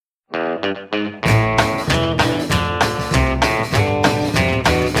Gotta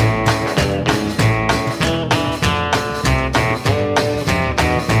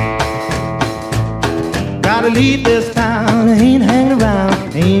leave this town, I ain't hanging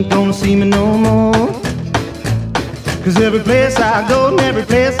around, ain't gonna see me no more. Cause every place I go and every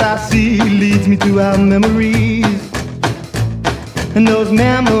place I see leads me to our memories. And those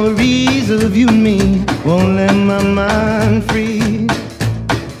memories of you and me won't let my mind free.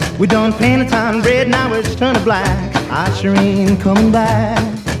 We done painted town red, now it's turning black, I sure ain't coming back.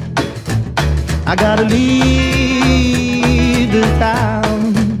 I gotta leave this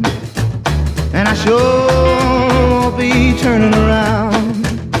town, and I sure won't be turning around.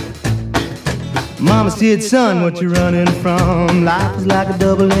 Mama said, son, what you running from? Life is like a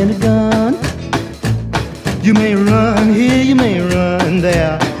double-ended gun. You may run here, you may run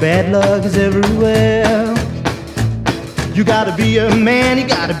there, bad luck is everywhere. You gotta be a man, you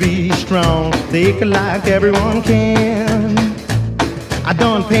gotta be strong, take it like everyone can. I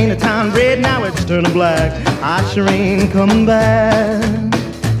done painted the town red, now it's turning black, I sure ain't coming back.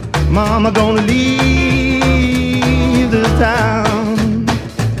 Mama gonna leave this town,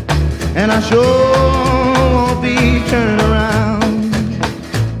 and I sure won't be turning around.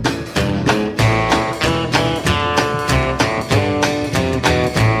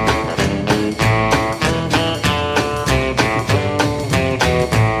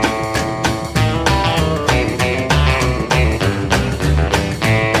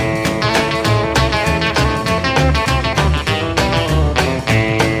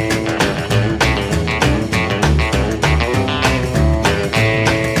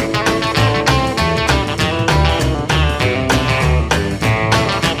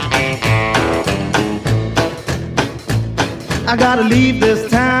 I gotta leave this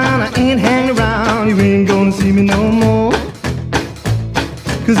town, I ain't hanging around, you ain't gonna see me no more.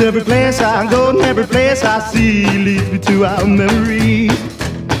 Cause every place I go and every place I see leads me to our memories.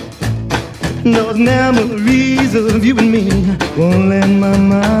 Those memories of you and me won't let my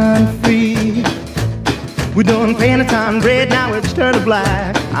mind free. We done painted the town red, now it's turning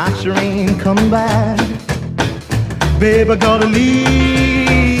black, I sure ain't coming back. Babe, I gotta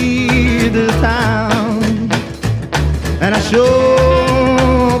leave this town, and I sure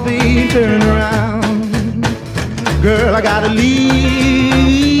won't be turning around. Girl, I gotta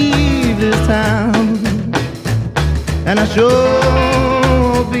leave this town, and I sure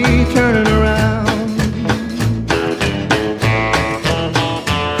won't be turning around.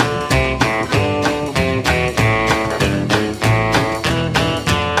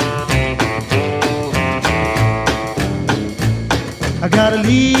 I gotta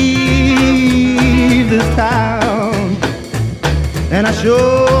leave this town, and I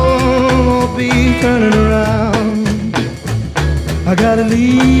sure won't be turning around. I gotta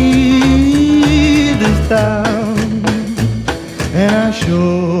leave this town, and I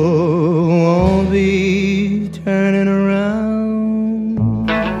sure won't be turning around.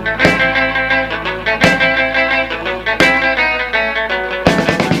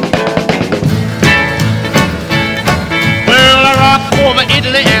 Well, I rocked over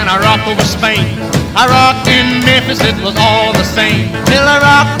Italy and I rocked over Spain. I rocked in Memphis, it was all the same. Till I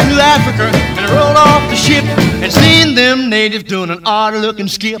rocked to Africa and I rolled off the ship and seen them natives doing an odd-looking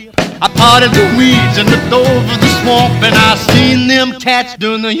skip. I parted the weeds and looked over the swamp, and I seen them cats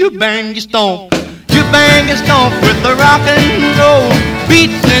doing the Ubangi stomp. Ubangi stomp with the rock and roll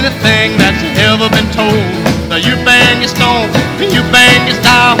beats anything that's ever been told. The Ubangi stomp, the Ubangi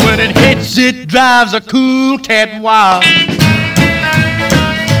style, when it hits, it drives a cool cat wild.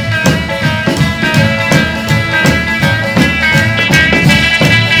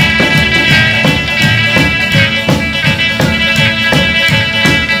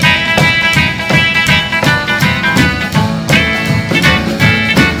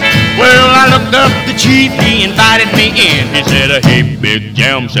 I looked up the chief, he invited me in. He said, hey, big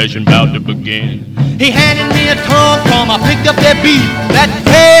jam session about to begin. He handed me a tom-tom, I picked up that beat. That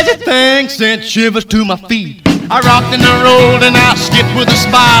crazy thing sent shivers to my feet. I rocked and I rolled and I skipped with a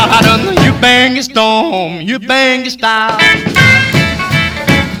smile. I done the Ubangi storm, Ubangi style.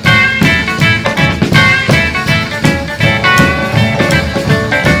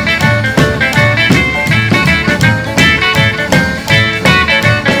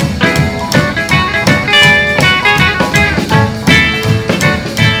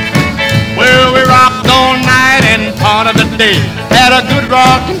 The day had a good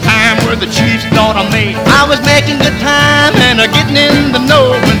rockin' time where the chiefs thought I made. I was making good time and getting in the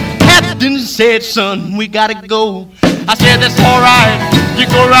know when Captain said, son, we gotta go. I said, that's alright, you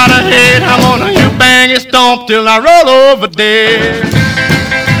go right ahead. I'm on a Ubangi stomp till I roll over dead.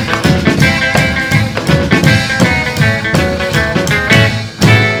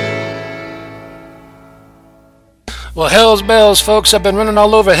 Well, hell's bells, folks. I've been running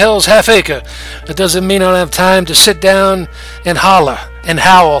all over hell's half acre. That doesn't mean I don't have time to sit down and holler and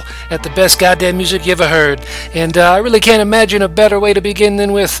howl at the best goddamn music you ever heard. And I really can't imagine a better way to begin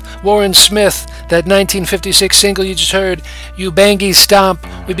than with Warren Smith, that 1956 single you just heard, You Bangy Stomp.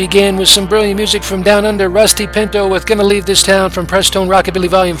 We began with some brilliant music from Down Under, Rusty Pinto with Gonna Leave This Town from Prestone Rockabilly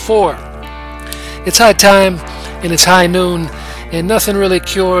Volume 4. It's high time and it's high noon, and nothing really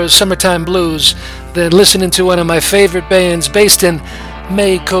cures summertime blues than listening to one of my favorite bands based in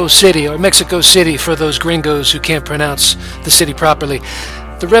Mexico City, or Mexico City for those gringos who can't pronounce the city properly.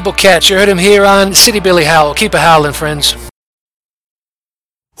 The Rebel Cats, you heard him here on City Billy Howl. Keep a howlin', friends.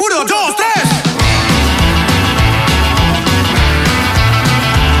 Uno, dos, tres.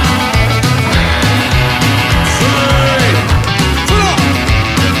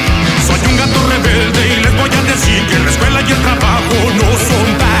 Soy un gato rebelde y les voy a decir que la escuela y el trabajo no son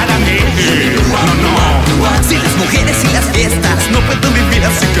para mí. No. Si las mujeres y las fiestas no puedo vivir,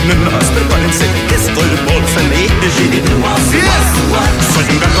 así que nenas, prepárense que estoy por salir. Así es. Soy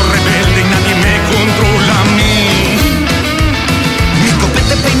un gato rebelde y nadie me controla a mí. Mi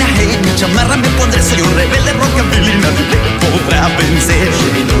copete peina hate, mi chamarra me pondré. Soy un rebelde rockabilly, nadie me podrá vencer.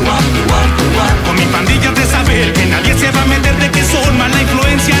 Con mi pandilla de saber que nadie se va a meter, de que son mala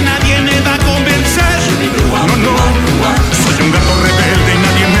influencia, nadie me va a convencer. No, soy un gato rebelde y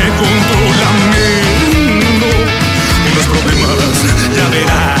nadie me controla a mí. No, y los problemas, ya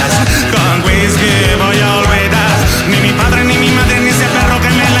verás, cuando es que voy a olvidar. Ni mi padre, ni mi madre, ni ese perro que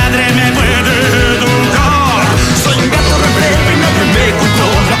me ladre me puede educar. Soy un gato rebelde y nadie me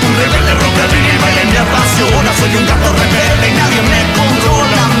controla. Un rebelde rockabilly, el baile me apasiona. Soy un gato rebelde y nadie me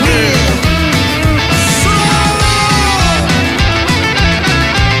controla a mí.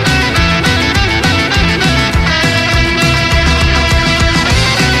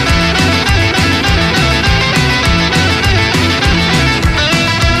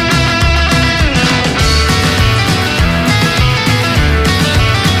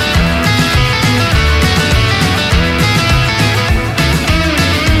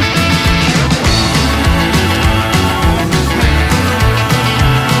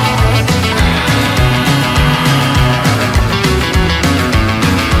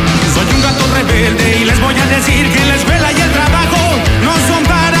 Y les voy a decir que la escuela y el trabajo no son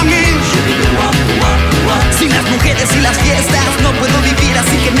para mí. Sin las mujeres y las fiestas no puedo vivir,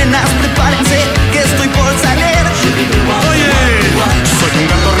 así que nenas, prepárense que estoy por salir. Oye, soy un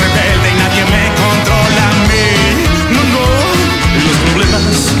gato rebelde y nadie me controla a mí. No, y los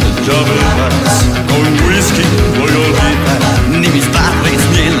problemas, ya verás, con whisky voy a olvidar. Ni mis padres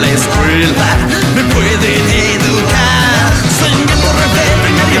ni en la escuela me pueden educar. Soy un gato rebelde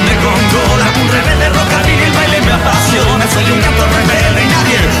y nadie me controla. Un rebelde rockabilly, el baile me apasiona. Soy un gato rebelde y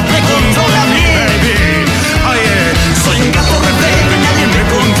nadie me controla a mí, baby. Oye, soy un gato rebelde y nadie me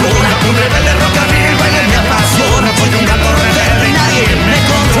controla. Un rebelde rockabilly, el baile me apasiona. Soy un gato rebelde y nadie me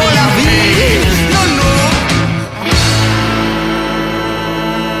controla a mí. No.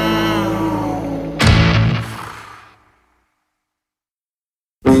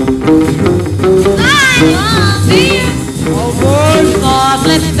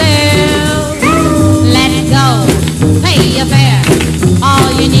 Let's go, pay your fare.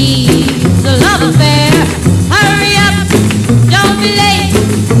 All you need's a love affair. Hurry up, don't be late.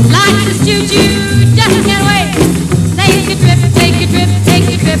 Like this choo-choo, just can't wait. Take a trip, take a trip, take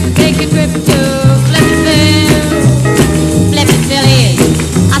a trip, take a trip to Flipsville. Flipsville is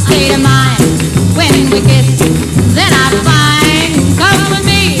a state of mind. When we kiss, then I find. Come with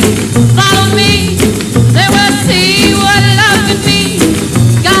me, follow me. Then we'll see what love can be.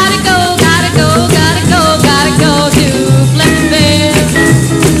 Gotta go, gotta go, gotta go, gotta go to Flipsville.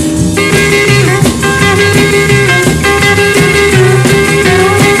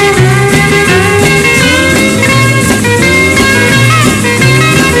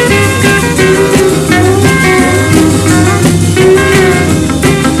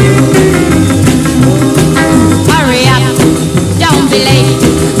 Hurry up, don't be late.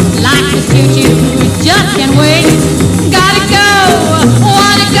 Like to suit you, just can't wait. Gotta go,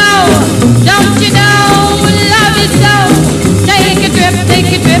 wanna go. Don't you know, love is so. Take a trip,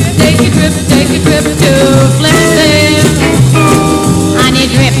 take a trip, take a trip, take a trip to Flipsville. I need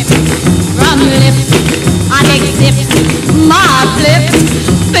drip from your lips. I take sips, my flip.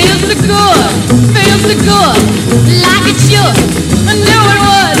 Feels so good, like it should. I knew it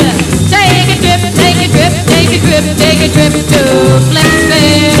would. Take a trip, take a trip, take a trip, take a trip to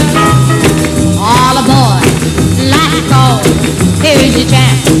Flipsville. All aboard, last call. Here's your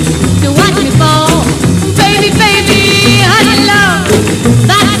chance to watch me fall. Baby, baby, honey love.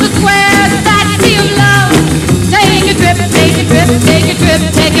 That's the square, that's the love. Take a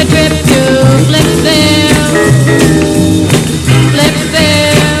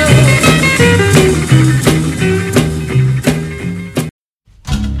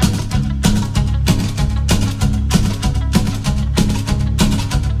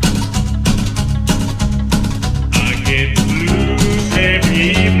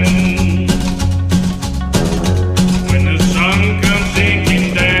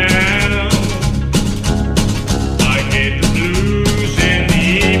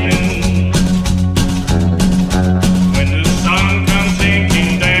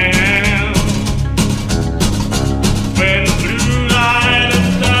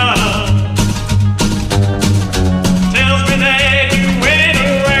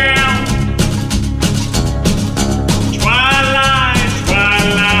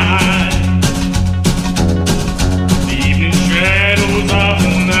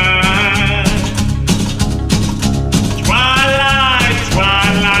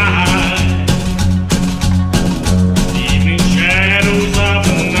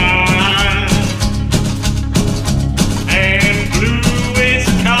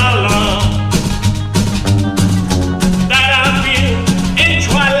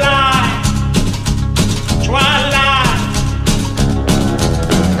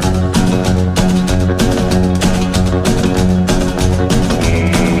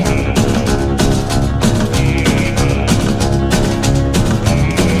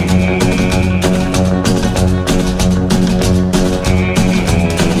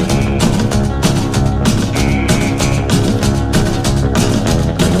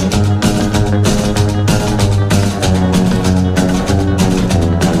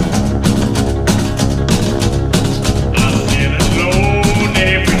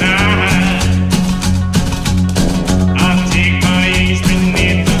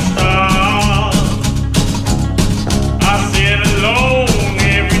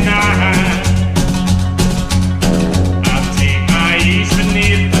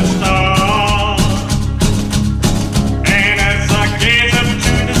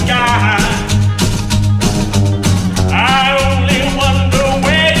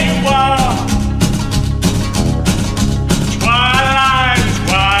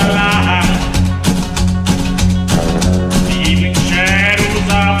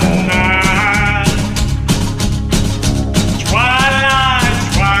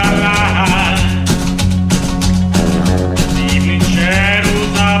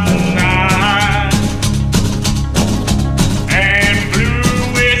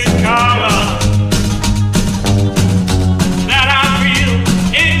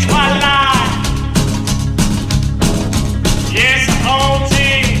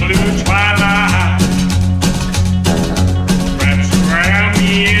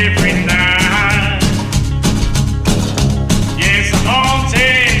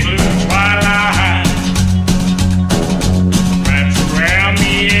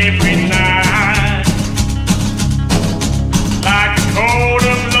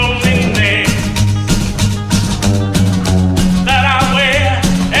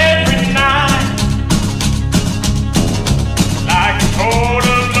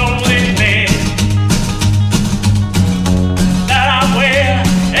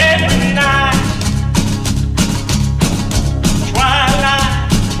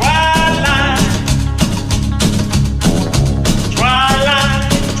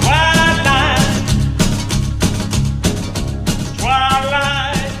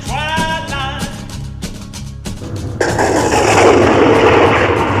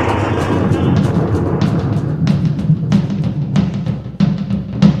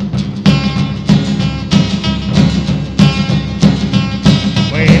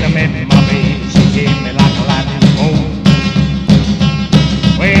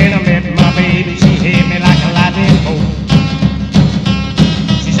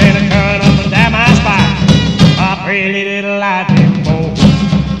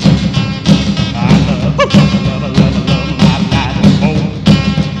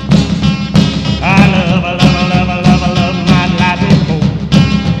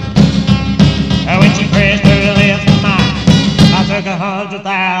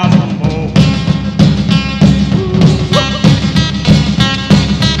 100,000 more.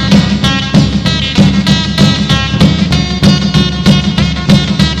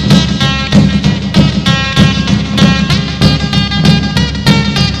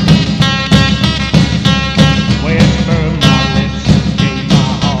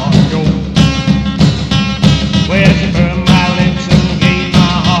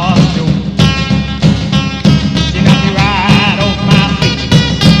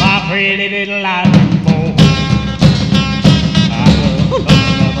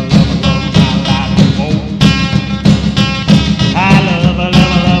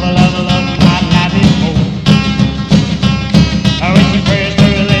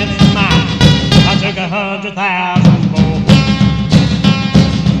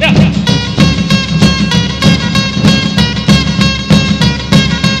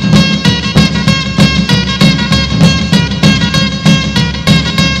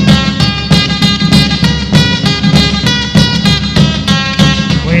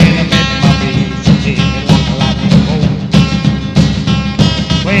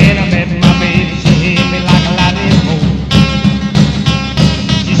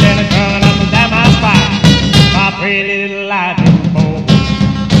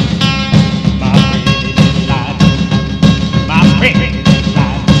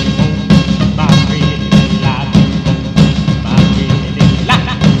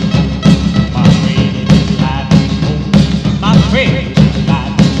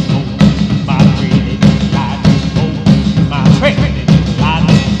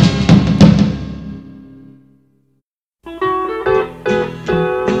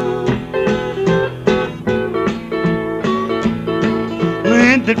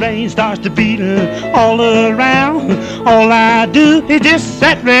 The rain starts to beat all around. All I do is just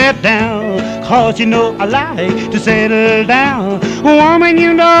sit right down. Cause you know I like to settle down. Woman,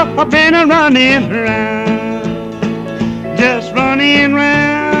 you know I've been running around. Just running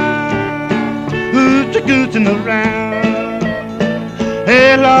around. Hoochie-cooching around.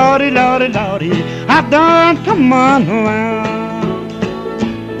 Hey, Lordy, Lordy, Lordy, I've done come on around.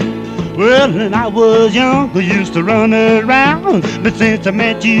 Well, when I was young, I used to run around. But since I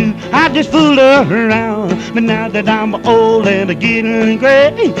met you, I just fooled around. But now that I'm old and getting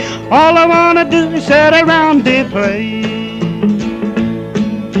gray, all I wanna do is sit around and play.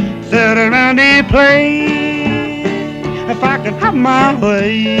 Sit around and play. If I can have my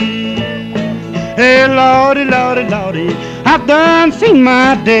way. Hey, Lordy, Lordy, Lordy, I've done seen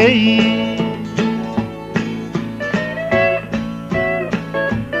my day.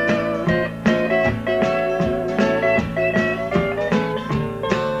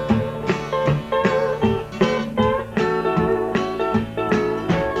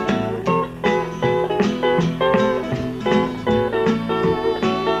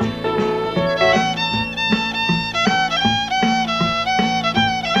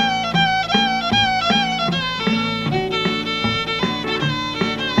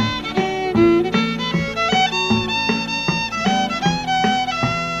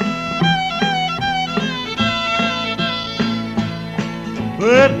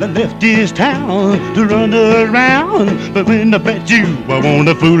 Well, I left this town to run around, but when I met you, I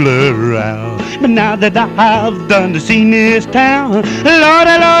wanna fool around. But now that I've done seen this town,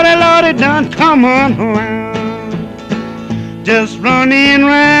 Lordy, Lordy, Lordy, done come on around. Just running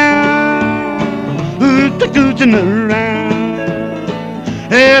around, hoochie-cooching around.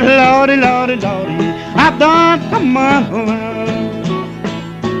 Hey, Lordy, Lordy, Lordy, I've done come on around.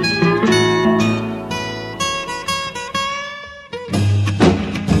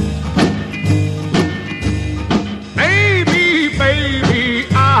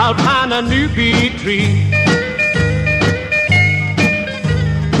 I'll plant a new bee tree.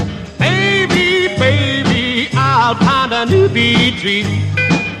 Baby, baby, I'll plant a new bee tree.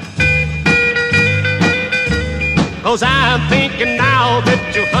 'Cause I'm thinking now that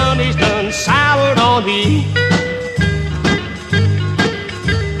your honey's done soured on me.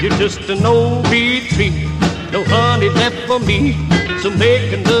 You're just an old bee tree, no honey left for me. So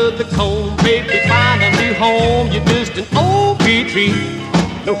make another comb, baby, find a new home. You're just an old bee tree,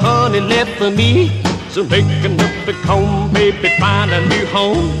 no honey left for me. So make another comb, baby, find a new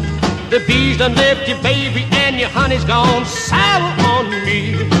home. The bees done left you, baby, and your honey's gone sour on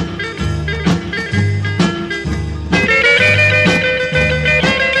me.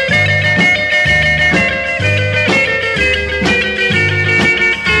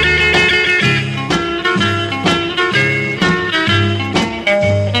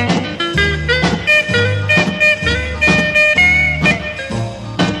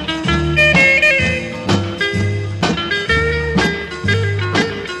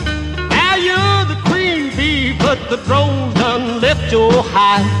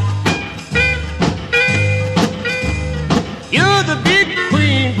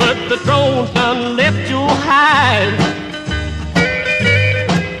 done left your hive.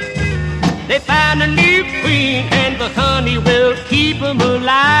 They found a new queen and the honey will keep 'em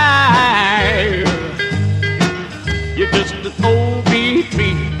alive. You're just an old bee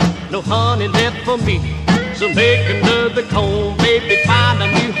tree, no honey left for me. So make another comb, baby, find a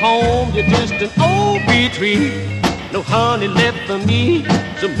new home. You're just an old bee tree, no honey left for me.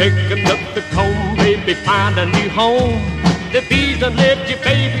 So make another comb, baby, find a new home. The bees done left you,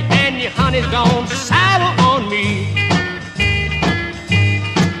 baby, and your honey's gone sour on me.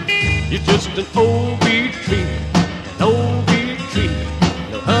 You're just an old bee tree, an old bee tree,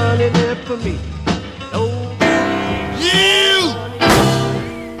 no honey left for me. No You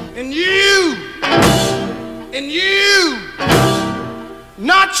and you and you,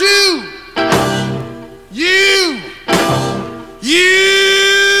 not you.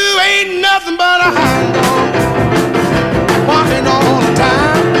 You ain't nothing but a hound dog, barking all the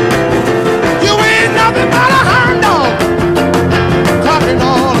time. You ain't nothing but a hound dog, barking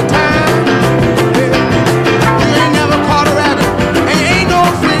all the time. You ain't never caught a rabbit, and you ain't no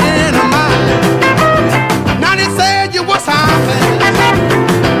friend of mine. Now they said you was high class,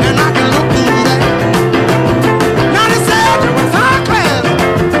 and I can look through that. Now they said you was high class,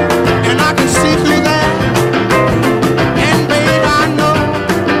 and I can see through that. And babe, I know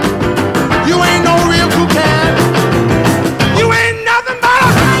you ain't no real cool cat. You ain't nothing but a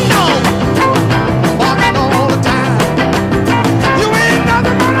hound dog, barking all the time. You ain't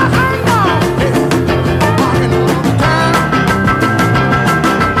nothing but a hound dog, barking all the time.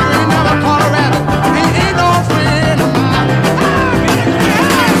 You ain't never caught a rabbit, and you ain't no friend of mine.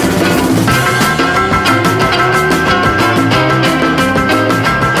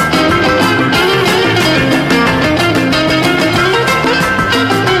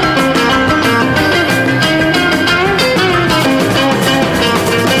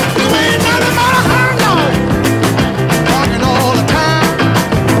 You ain't nothing but a hound dog, barking all the time.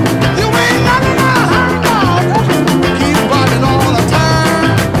 You ain't nothing but a hound dog, keep barking all the time.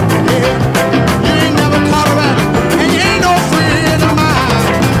 Yeah, you ain't never caught a rabbit, and you ain't no friend of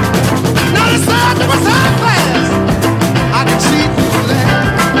mine. Now the side that was high class, I can see through that.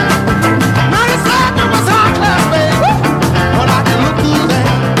 Now the side that was high class, baby, but I can look through that.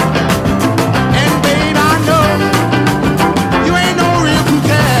 And babe, I know you ain't no real cool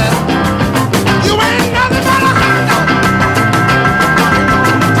cat. You ain't nothing but a hound dog.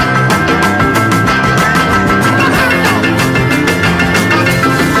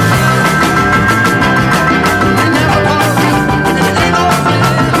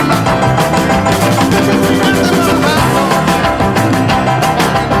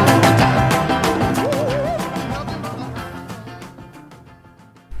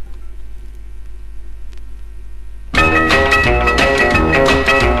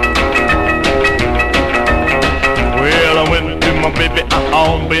 Well, I went to my baby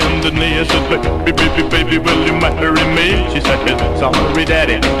on bended knee. I said, baby, baby, baby, will you marry me? She said, sorry,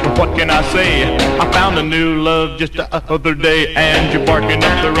 daddy, but what can I say? I found a new love just the other day, and you're barking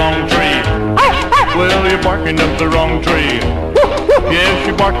up the wrong tree. Well, you're barking up the wrong tree. Yes,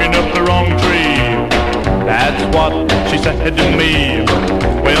 you're barking up the wrong tree. That's what she said to me.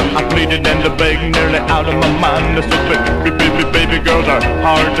 Well, I pleaded and I begged, nearly out of my mind. I said, baby, baby, baby, girls are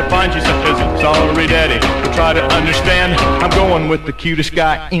hard to find. She said, sorry, daddy, but try to understand. I'm going with the cutest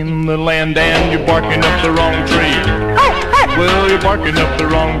guy in the land, and you're barking up the wrong tree. Well, you're barking up the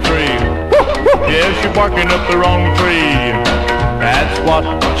wrong tree. Yes, you're barking up the wrong tree. That's what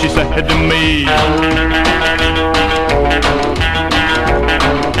she said to me.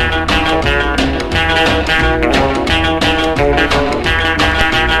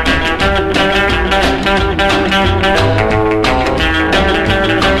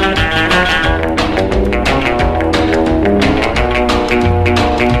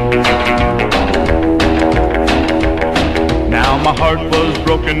 Now my heart was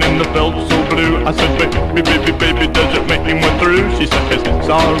broken and I felt so blue. I said, baby, baby, baby, does it make me went through? She said,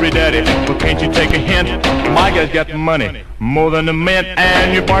 sorry, daddy, but can't you take a hint? My guy's got money, more than a mint,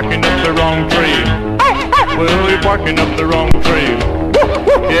 and you're barking up the wrong tree. Well, you're barking up the wrong tree.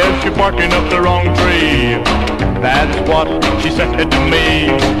 Yes, you're barking up the wrong tree. That's what she said to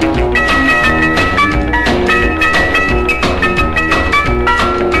me.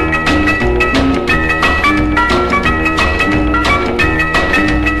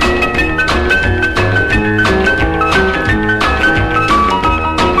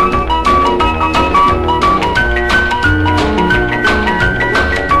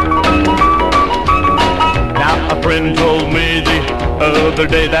 other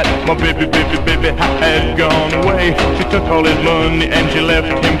day that my baby had gone away. She took all his money and she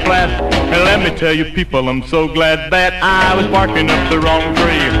left him flat. And let me tell you people, I'm so glad that I was barking up the wrong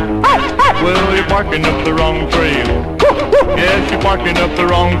tree. Well, you're barking up the wrong tree. Yes, you're barking up the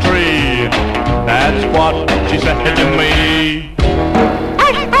wrong tree. That's what she said to me.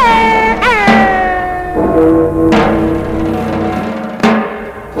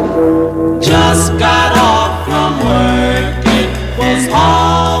 Just got off from work, it was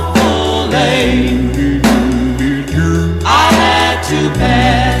awful late. I had to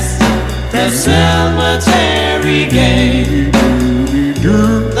pass the cemetery gate.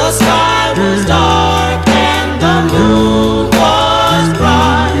 The sky was dark and the moon was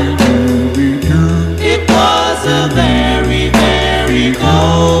bright. It was a very, very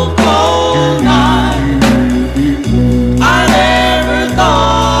cold, cold night. I never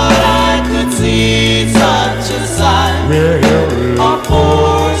thought I could see such a sight. A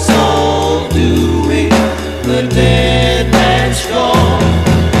poor soul doing the dead man's stroll,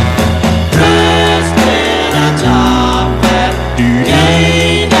 dressed in a top that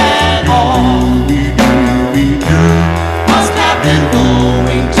ain't at all. Must have been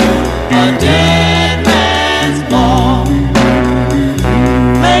going to a dead man's ball.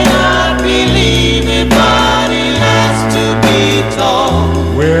 May not believe it, but it has to be told.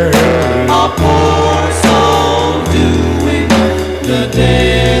 A poor soul doing the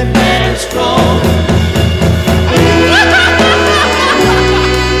dead man's stroll.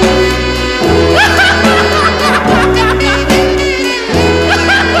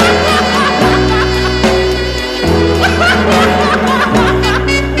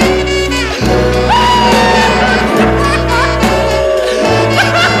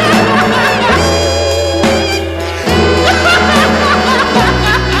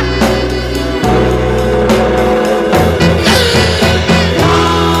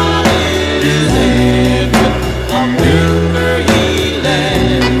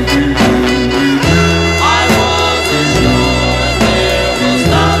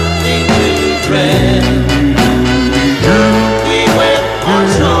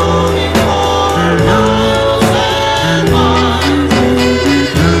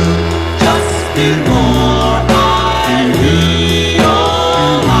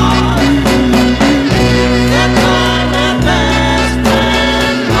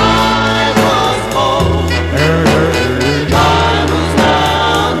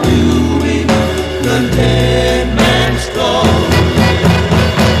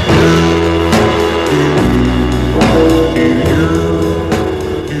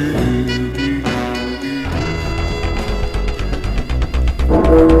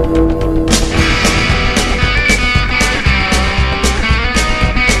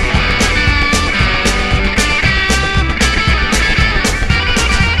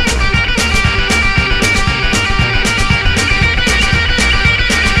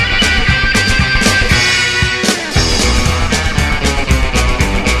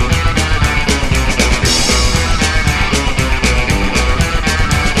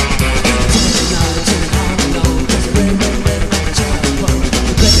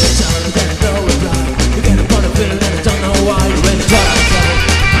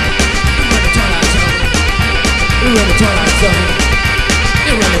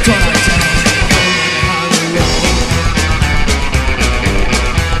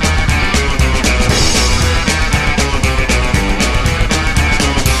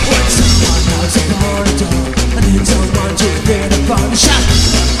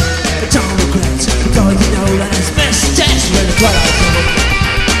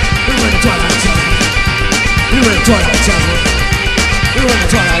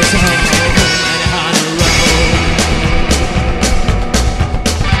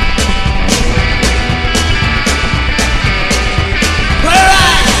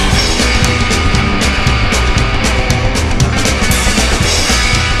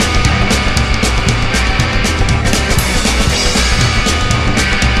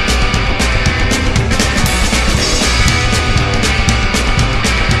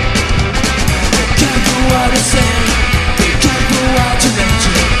 Can't do what I say.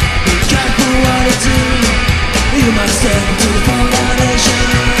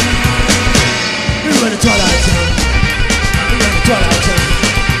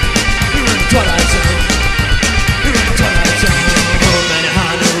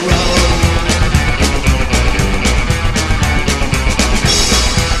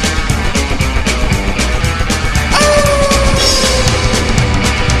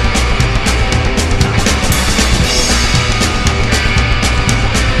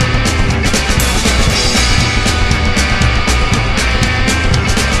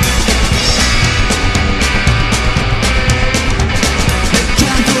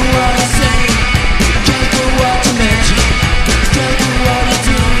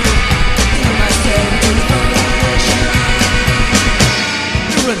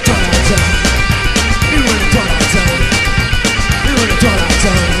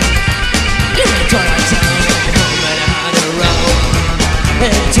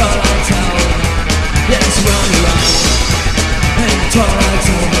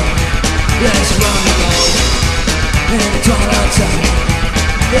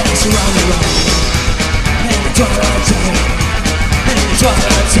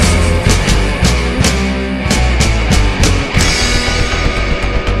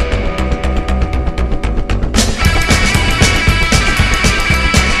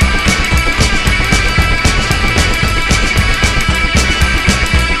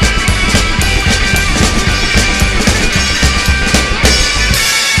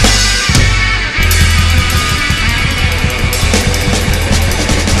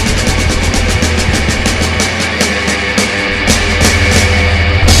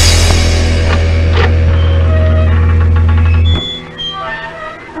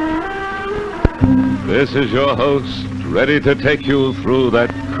 This is your host, ready to take you through that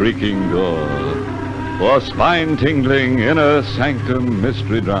creaking door for spine-tingling inner sanctum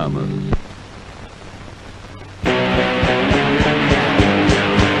mystery dramas.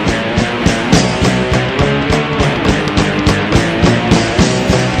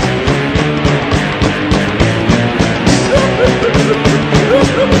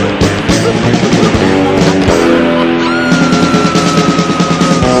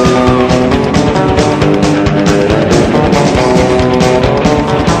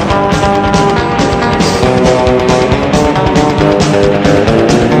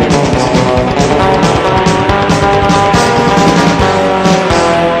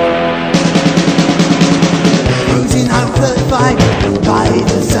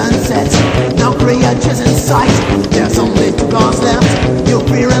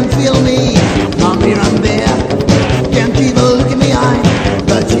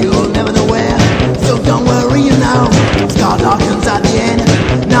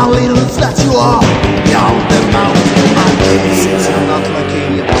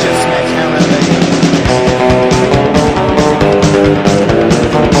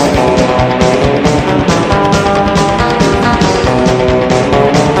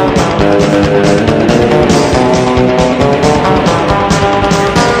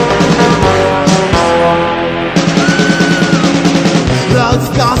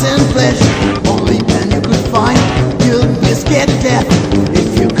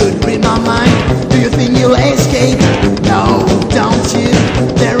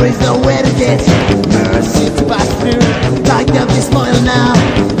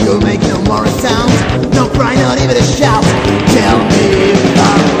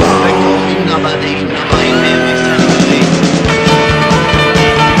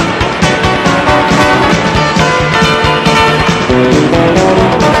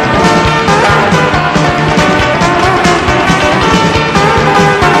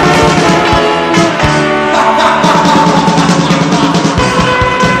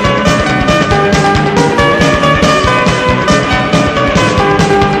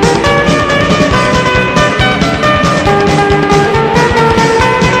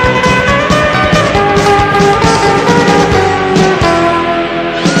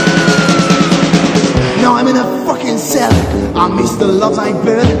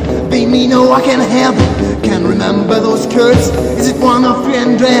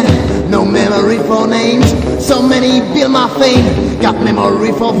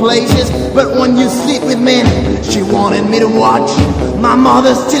 But when you sleep with men, she wanted me to watch. My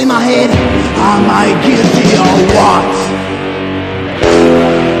mother's still in my head. Am I guilty or what?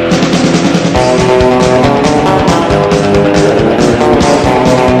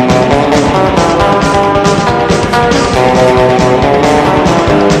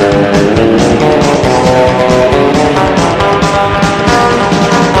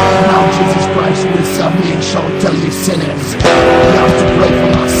 Now Jesus Christ will serve me and shall tell you sinners. You have to pray for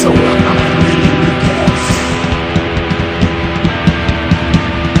my soul. I'm really cares.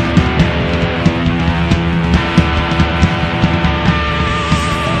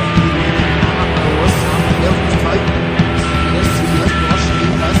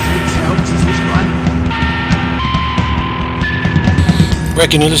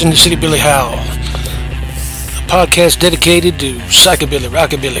 Reckon you're listening to City Billy Howell, a podcast dedicated to psychobilly,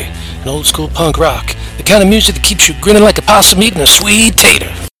 rockabilly, and old school punk rock. The kind of music that keeps you grinning like a possum eating a sweet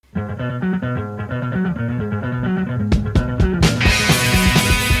tater.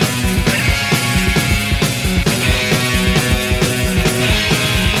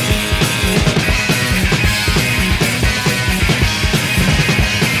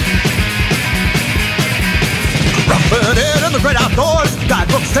 Roughing it in the great outdoors,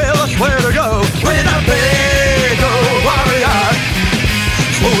 guidebooks tell us where to go. When a big old warrior,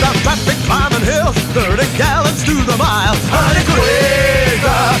 slow down traffic, climbing hills, 30 gallons to the mile. Honey, quick,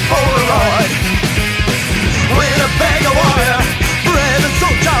 the Polaroid. When a bag of wire, bread and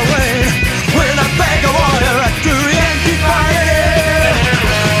soldier Wayne. When a bag of wire, to Yankee fire.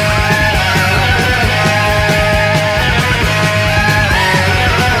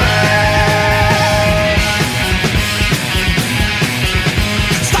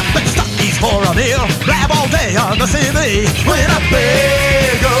 For a meal, grab all day on the CB. When a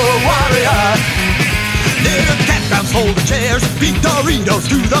big old warrior, little campgrounds, folding chairs, beat Doritos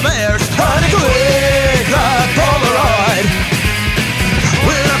to the bears. Honey, quick, the Polaroid.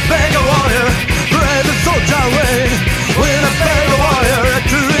 When a bag of wire, bread and soldier Wayne. When a bag of wire,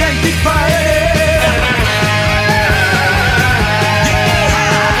 to Yankee fire.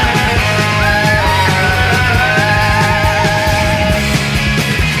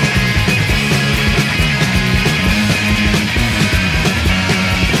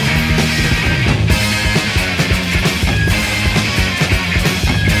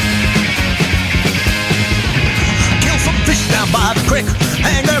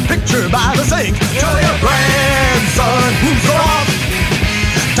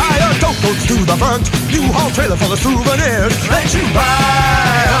 front, U-Haul trailer full of souvenirs that you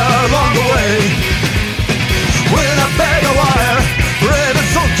buy along the way. With a bag of wire, red and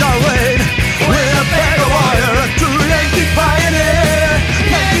soldier rain. With a bag of wire, to Yankee Pioneer,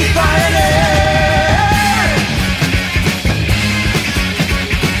 Yankee Pioneer.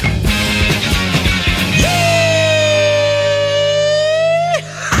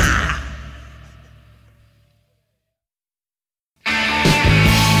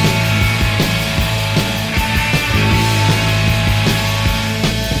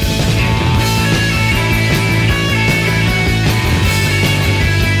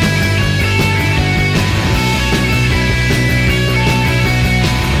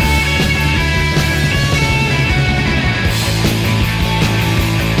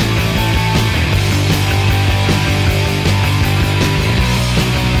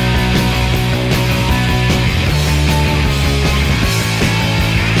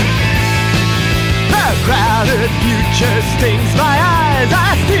 Stings my eyes.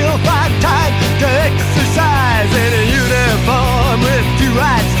 I still find time to exercise in a uniform with 2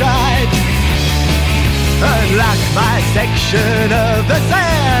 white stripes. Unlock my section of the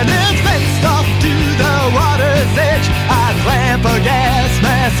sand. It's fenced off to the water's edge. I clamp a gas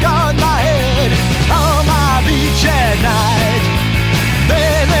mask on my head on my beach at night.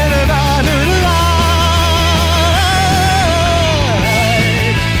 Then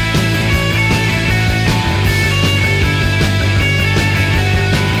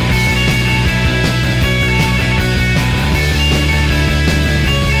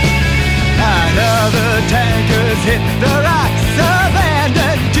another tankers hit the rocks, abandoned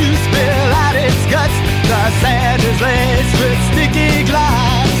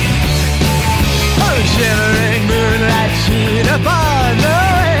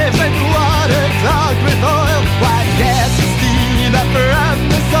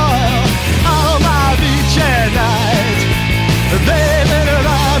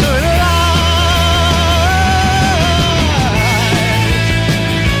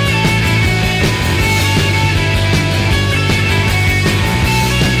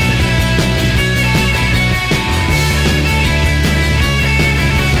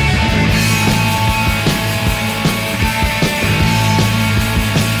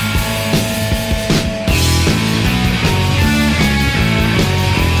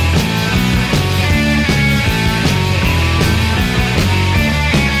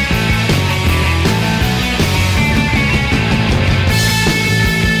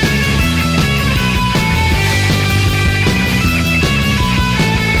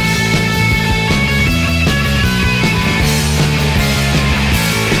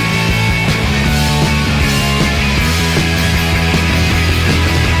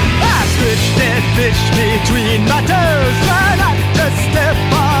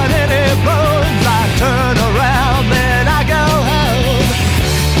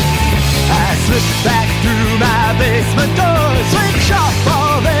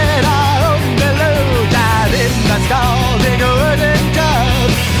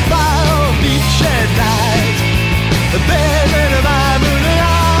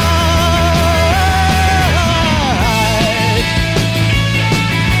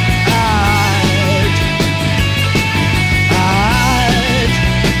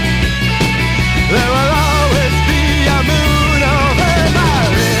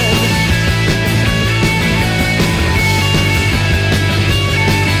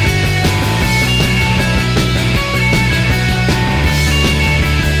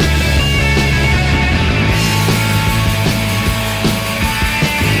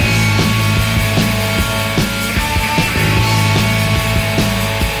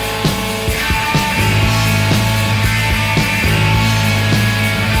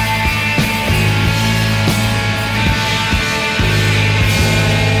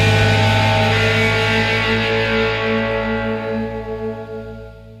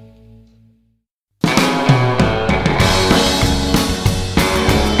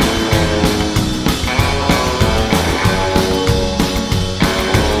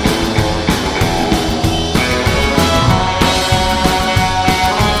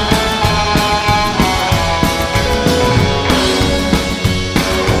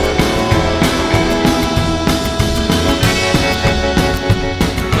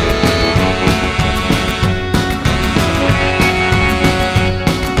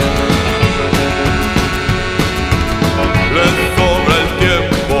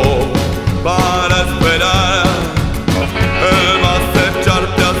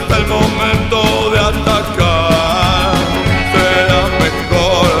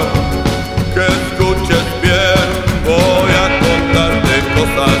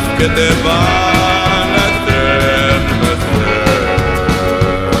que te van a estremecer.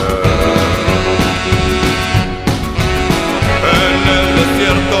 En el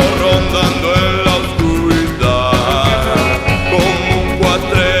desierto rondando en la oscuridad, como un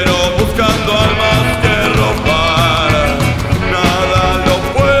cuatrero buscando almas que robar, nada lo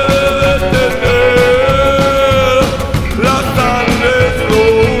puede detener. La sangre es lo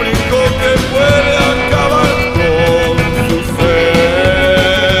único que puede acabar con su ser.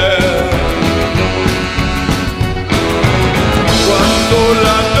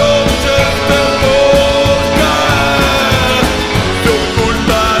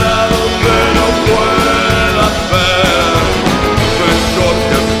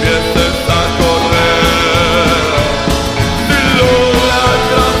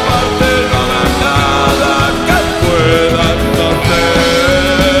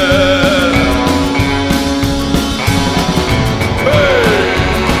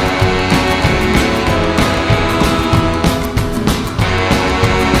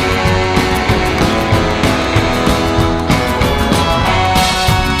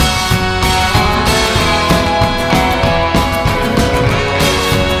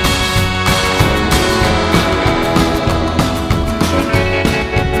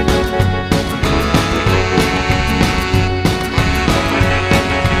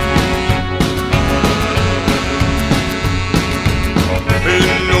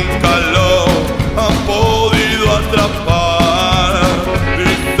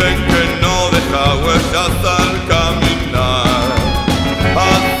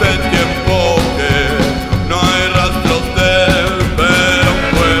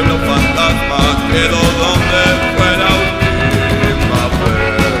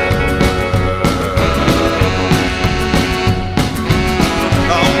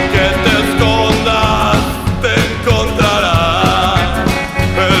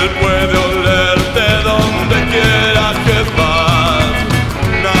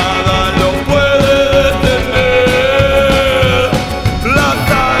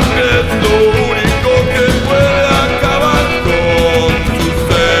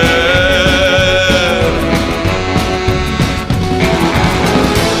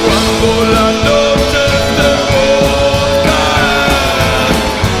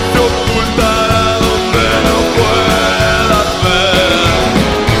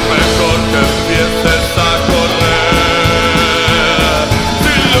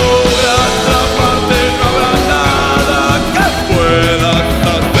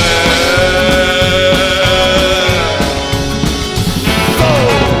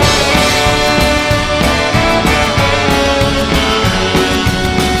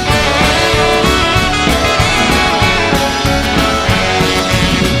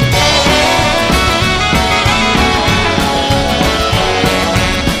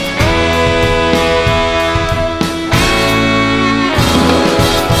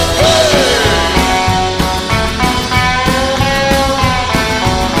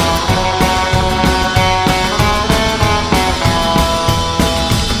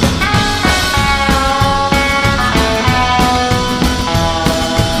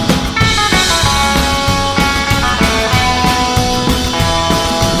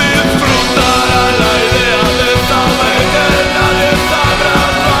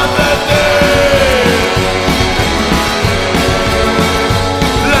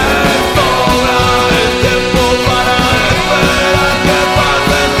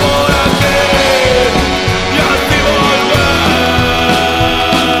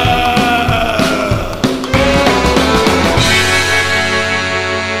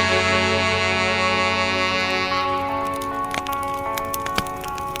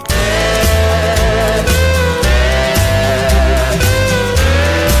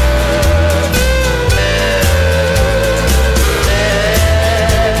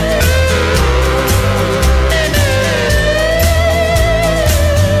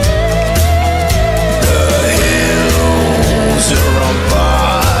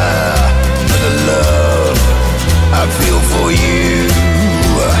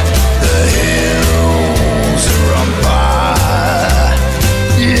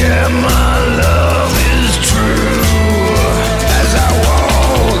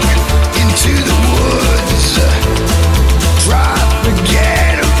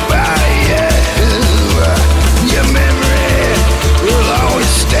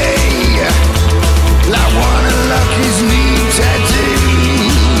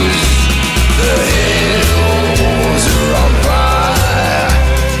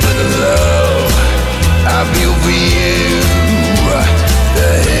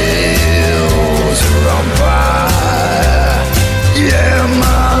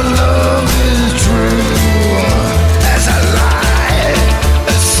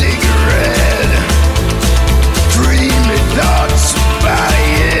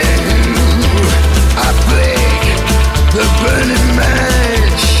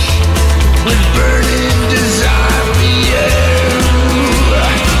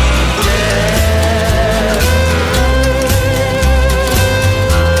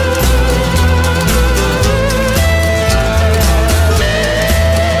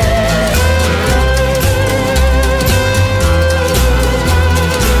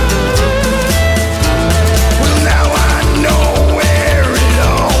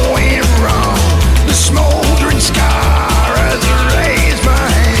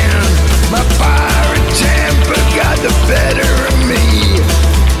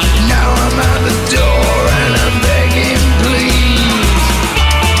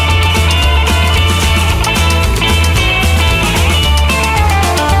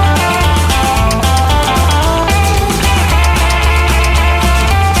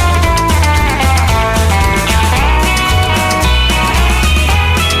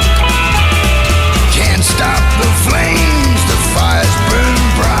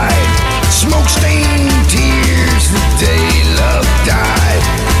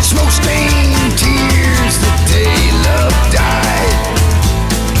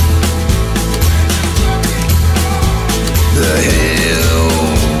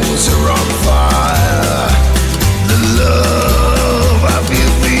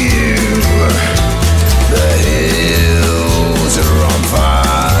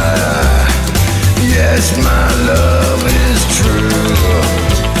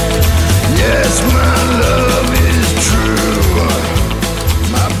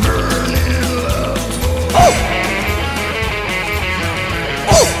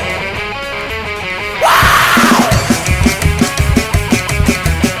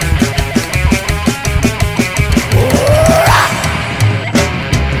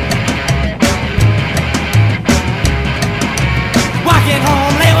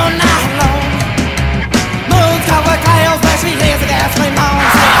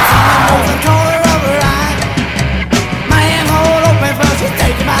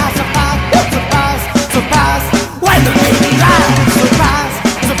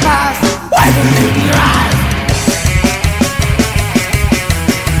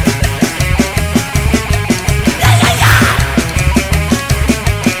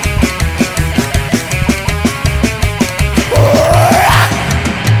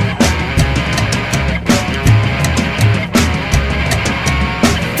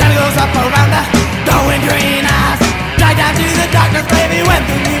 up around her, glowing green eyes. Dragged down to the doctor, baby, when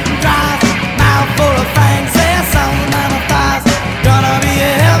the mutant dries. Mouth full of fangs, says some amount of thighs. Gonna be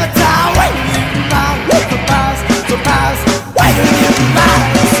a hell of a time when the mutant rise. Surprise, surprise, when the mutant rise.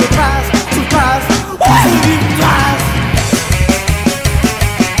 Surprise, surprise, when the mutant rise.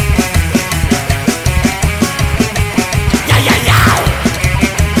 Yeah, yeah, yeah.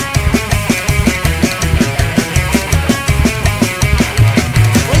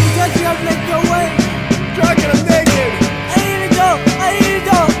 When you touch you up, let go away. Drunk and I'm naked. I need to go, I need to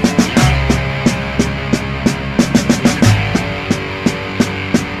go.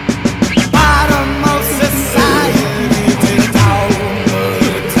 Bottommost society to down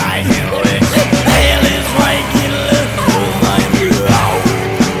the tiny way. Hell is waking up, I'm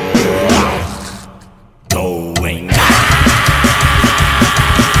going down.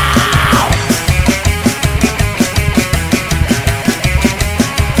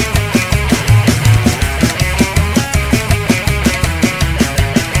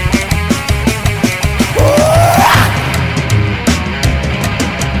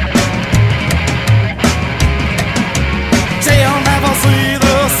 She'll never see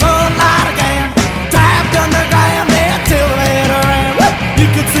the sunlight again. Trapped underground, there till later end. You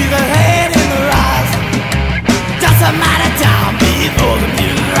could see the head in the rise. Just a matter of time before the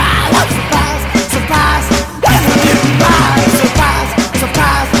mutant rise. Surprise, surprise, when the mutant rise. Surprise,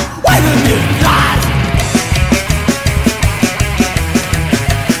 surprise, when the mutant rise.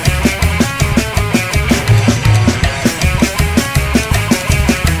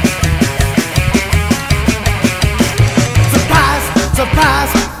 Surprise,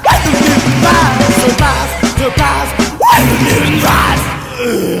 surprise, when the mutant rise. Surprise, surprise, when the mutant rise.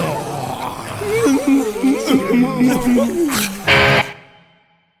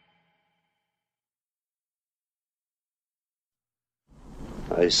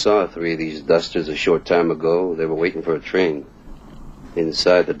 I saw 3 of these dusters a short time ago. They were waiting for a train.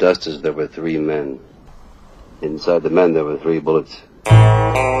 Inside the dusters there were 3 men. Inside the men there were 3 bullets.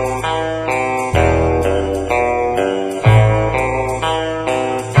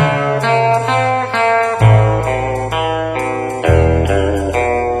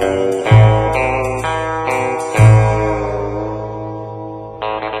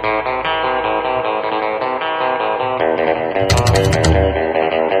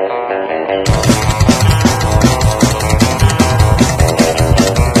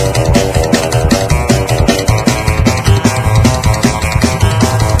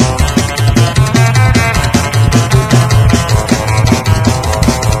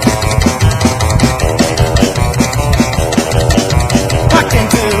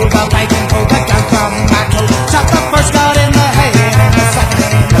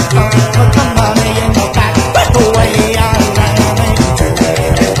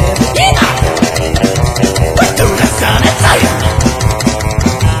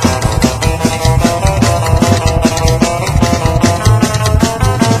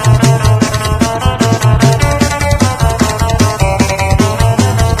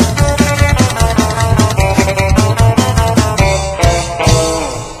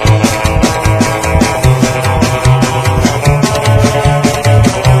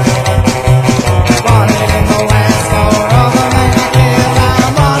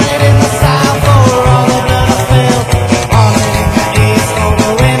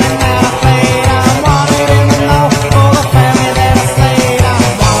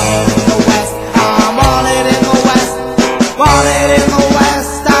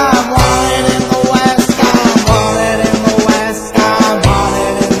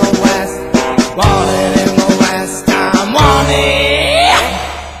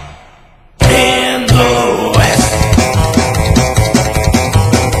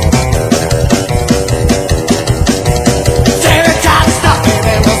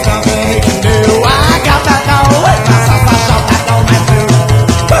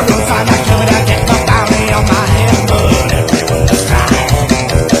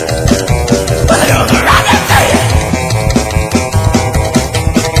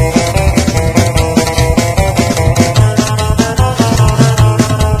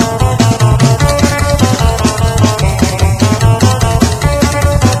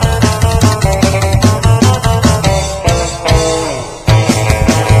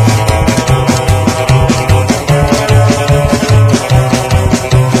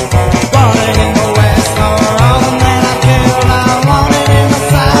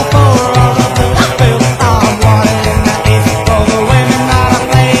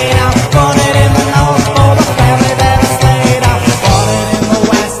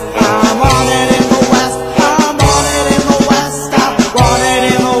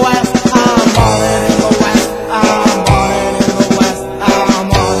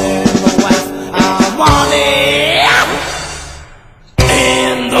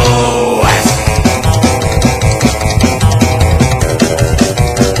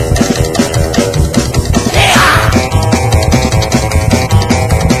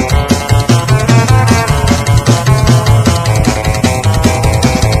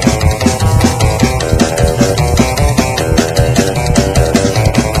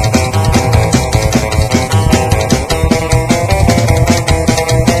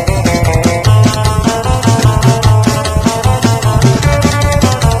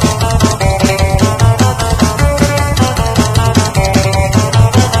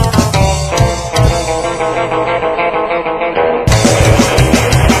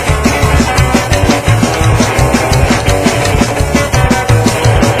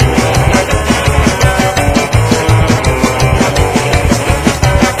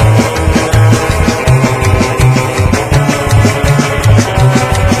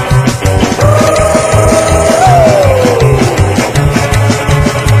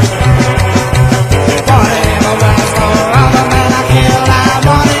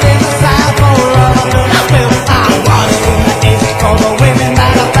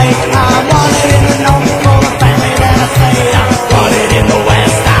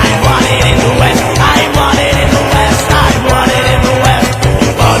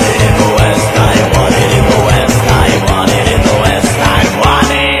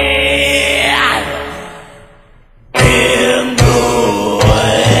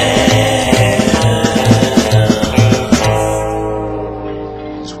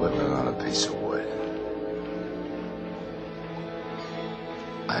 He's whittling on a piece of wood.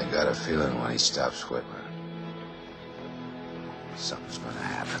 I got a feeling when he stops whittling, something's gonna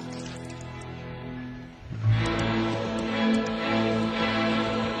happen.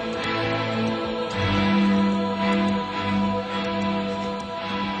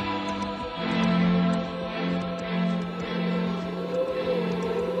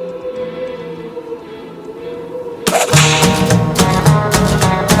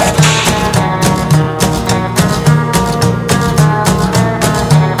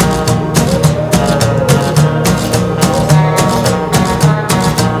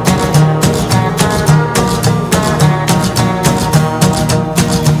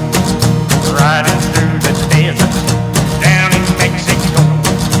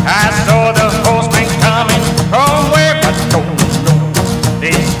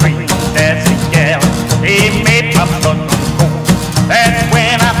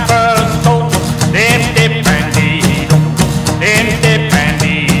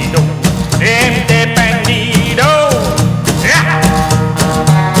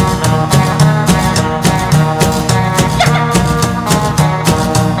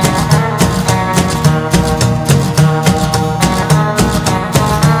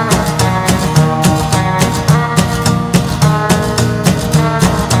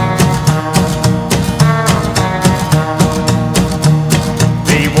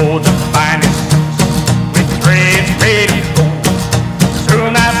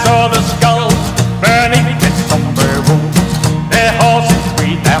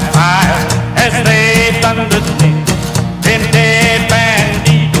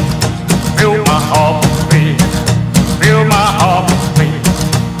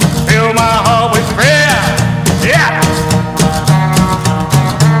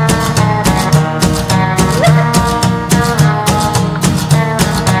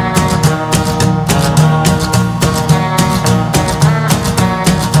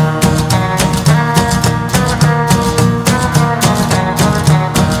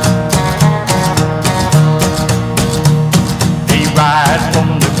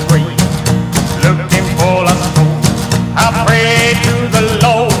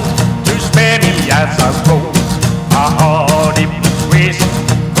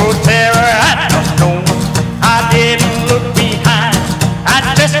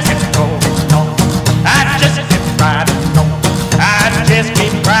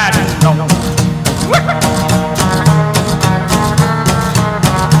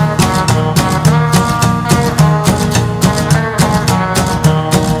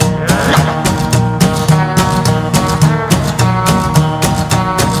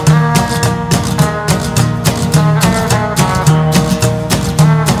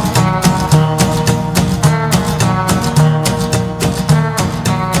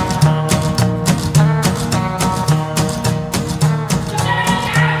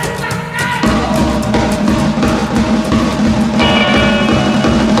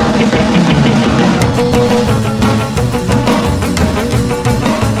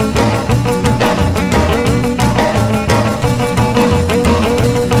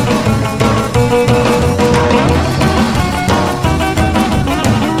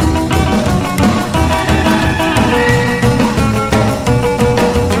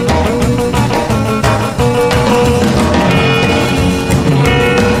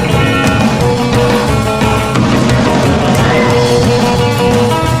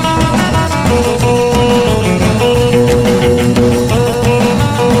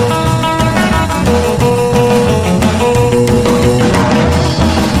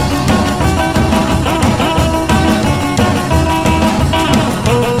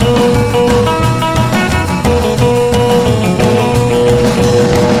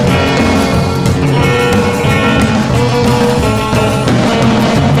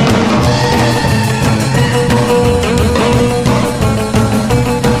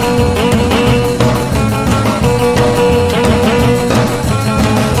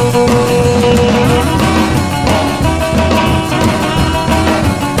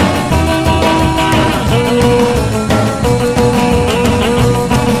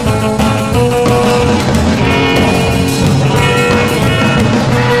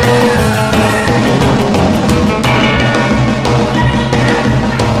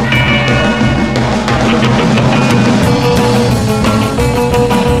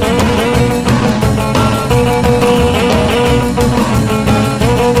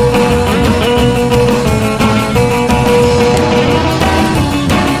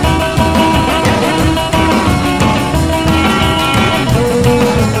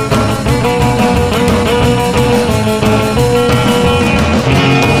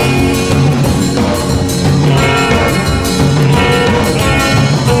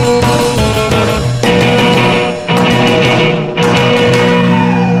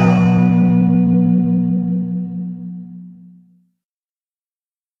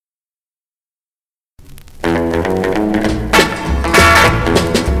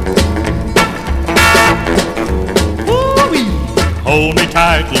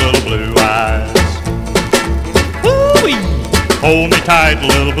 hold me tight,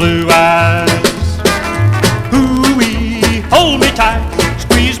 little blue eyes. Ooh-wee, hold me tight,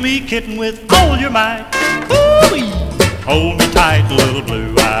 squeeze me kitten with all your might. Ooh-wee, hold me tight, little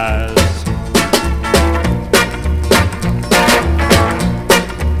blue eyes.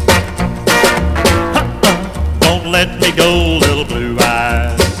 Don't let me go, little blue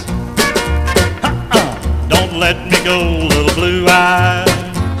eyes. Don't let me go, little blue eyes.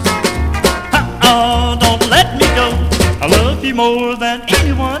 Don't let me go. I love you more than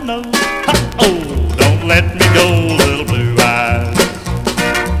anyone knows. Oh, don't let me go, little blue eyes.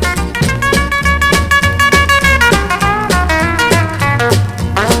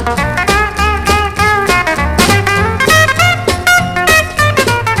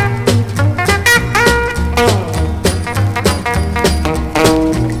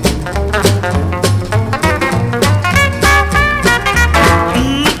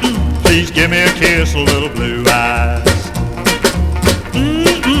 Give me a kiss, little blue eyes.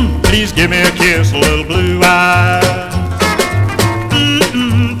 Please give me a kiss, little blue eyes.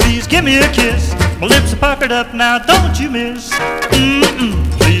 Please give me a kiss. My lips are puckered up now, don't you miss?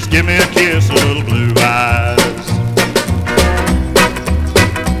 Please give me a kiss, little blue eyes.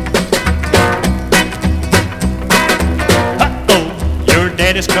 Uh-oh, your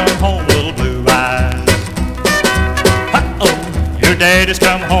daddy's come home, little blue eyes. Uh-oh, your daddy's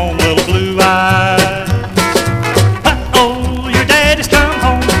come home, little blue eyes. Uh-oh, your daddy's come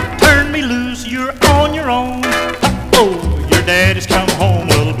home. Turn me loose, you're on your own. Uh-oh, your daddy's come home,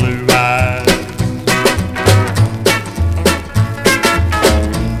 little blue eyes.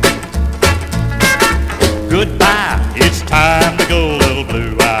 Goodbye, it's time to go, little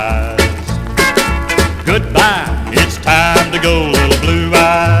blue eyes. Goodbye, it's time to go, little blue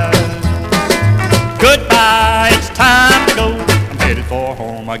eyes. Goodbye, it's time to go. I'm headed for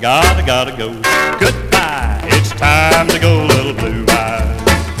home, I gotta go. Goodbye, it's time to go, little blue eyes.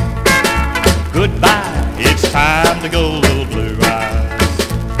 Goodbye, it's time to go, little blue eyes.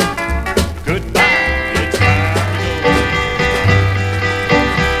 Goodbye, it's time to go.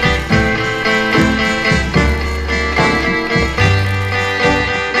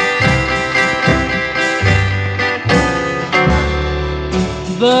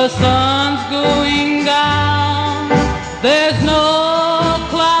 The sun's going down, there's no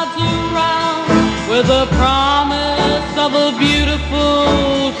clouds around, with a promise of a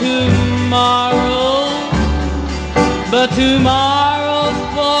beautiful tomorrow. But tomorrow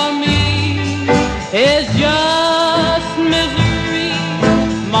for me is just misery.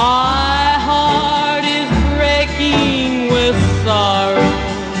 My heart is breaking with sorrow.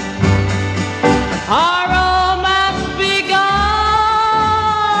 Our romance begun,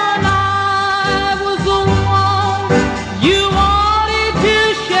 I was the one you wanted to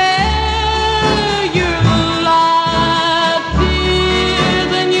share your life, dear.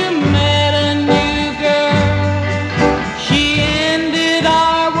 Then you met a new girl, she ended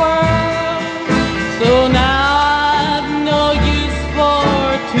our world. So now I've no use for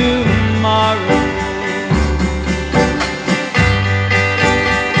tomorrow.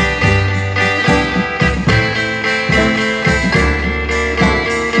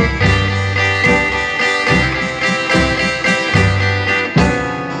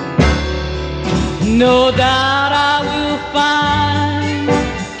 No doubt I will find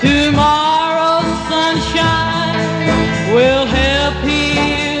tomorrow's sunshine will help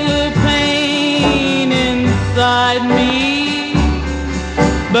heal the pain inside me.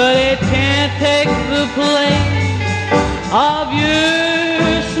 But it can't take the place of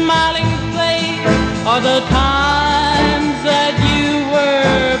your smiling face or the times that you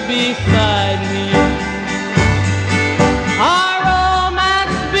were beside me. Our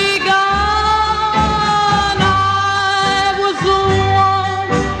romance begun, I was the one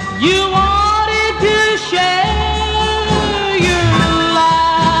you wanted to share your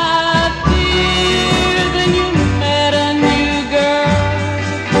life, dear. Then you met a new girl,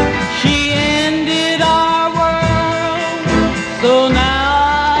 she ended our world. So now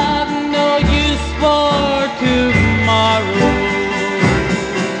I've no use for tomorrow.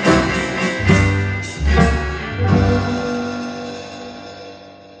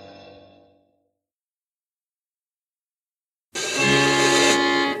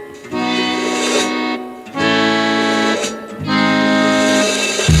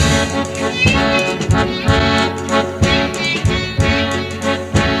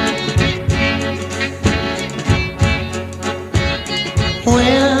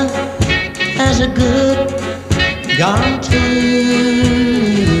 When has a good gone to?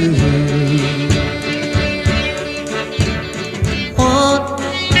 What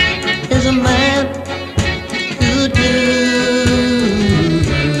is a man to do?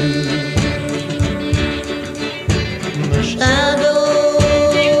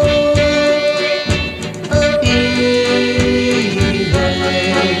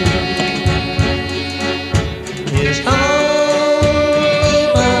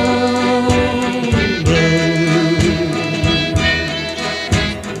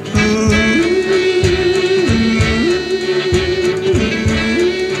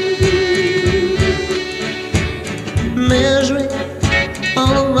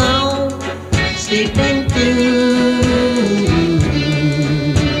 creeping through,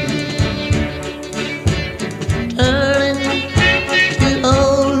 turning to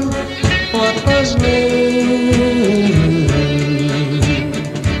old what was new.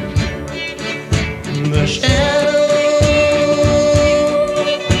 The shadow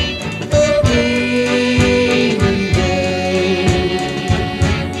of grieving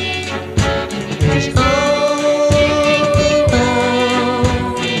is all around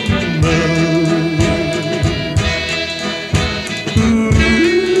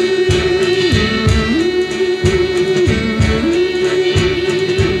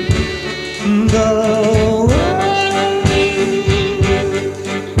the world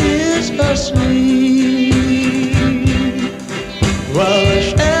is asleep, while the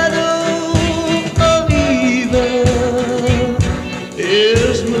shadow of evil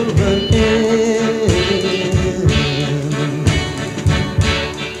is moving in.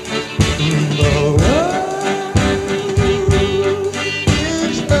 The world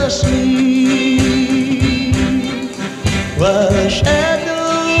is asleep, while the shadow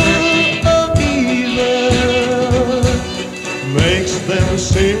of evil makes them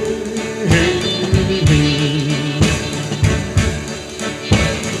sing.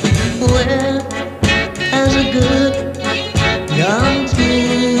 Where has a good gone to?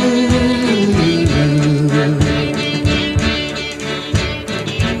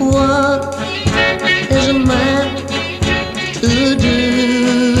 What is a man to do?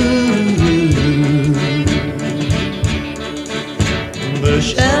 The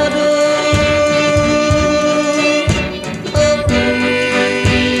shadow of grief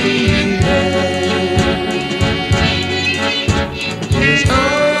is all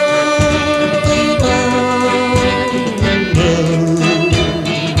around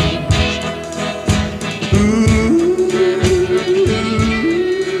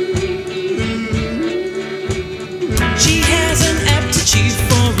She has an aptitude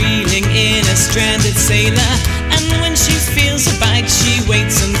for reeling in a stranded sailor, and when she feels a bite, she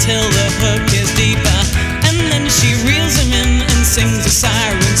waits until the hook is deeper, and then she reels him in and sings a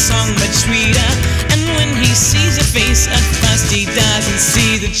siren song much sweeter. And when he sees her face, at first he doesn't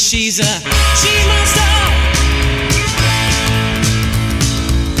see that she's a she-monster.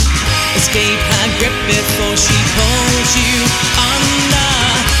 Escape her grip before she pulls you under.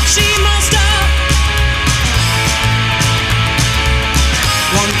 She-monster.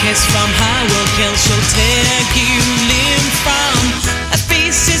 One kiss from her will kill, she'll tear you limb from. Her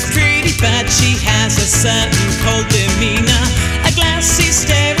face is pretty but she has a certain cold demeanor, a glassy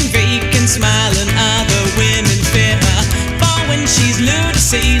staring vacant smile, and other women fear her. For when she's lured a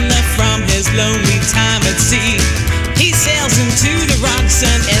sailor from his lonely time at sea, he sails into the rocks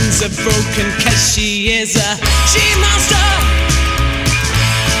and ends up broken, cause she is a she-monster.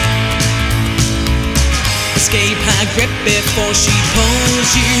 Escape her grip before she pulls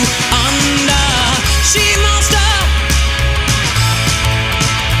you under. She-monster.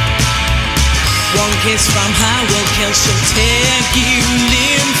 One kiss from her will kill, she'll tear you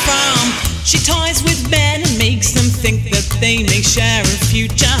limb from. She toys with men and makes them think that they may share a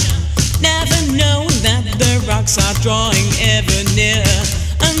future, never knowing that the rocks are drawing ever nearer.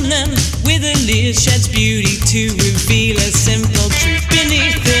 And then with a leer sheds beauty to reveal a simple truth.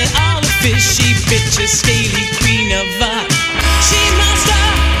 Beneath the olive fishy picture, scaly queen of art, she-monster.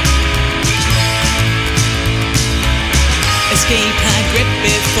 Escape her grip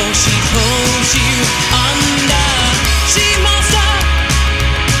before she pulls you under. She-monster.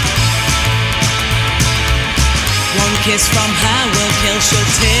 One kiss from her will kill, she'll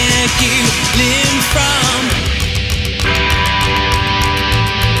tear you limb from.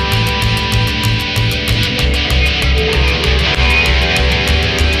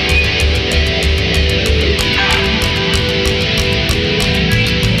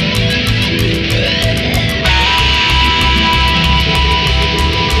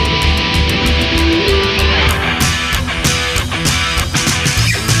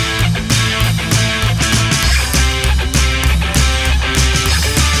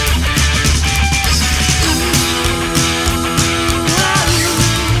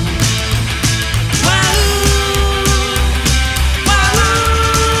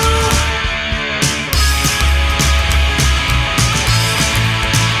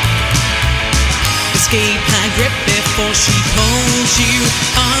 Escape her grip before she pulls you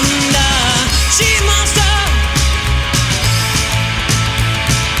under. She-monster.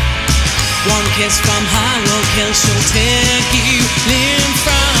 One kiss from her will kill, she'll tear you limb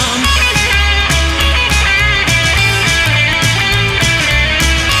from.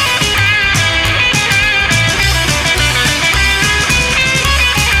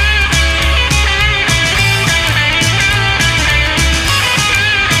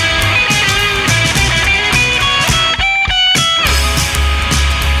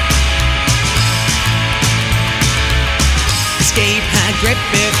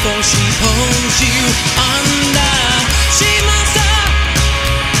 before she pulls you under. She must have.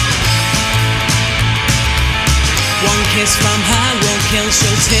 One kiss from her will kill,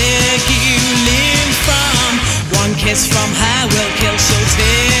 she'll take you limb from. One kiss from her will kill, she'll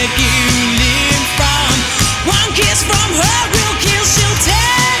take you limb from. One kiss from her will kill, she'll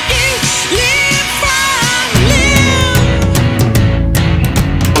take you limb from limb.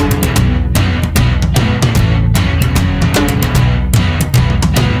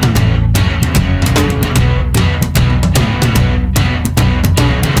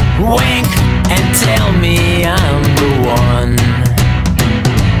 Wink and tell me I'm the one.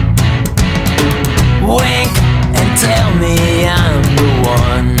 Wink and tell me I'm the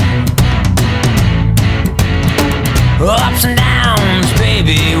one. Ups and downs,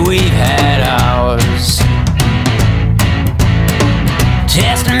 baby, we've had ours.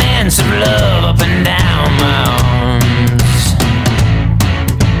 Testaments of love up and down my arms.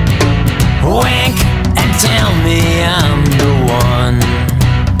 Wink and tell me I'm the one.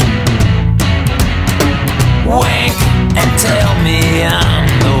 Wink and tell me I'm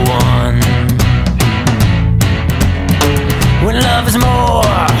the one. When love is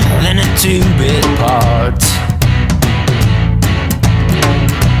more than a two-bit part.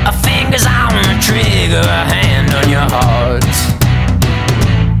 A finger's on the trigger, a hand on your heart.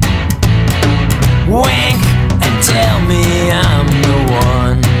 Wink and tell me I'm the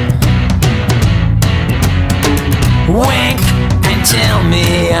one. Wink and tell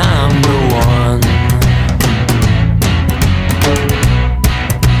me I'm the one.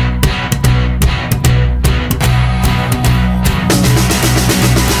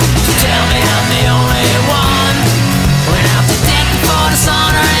 Tell me I'm the only one. Went out to death before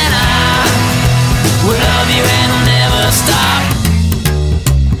dishonor, and I will love you and I'll never stop.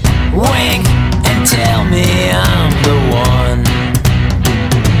 Wink and tell me I'm the one.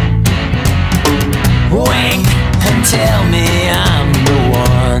 Wink and tell me I'm the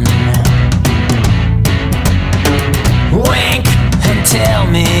one. Wink and tell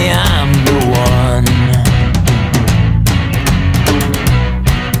me I'm the one.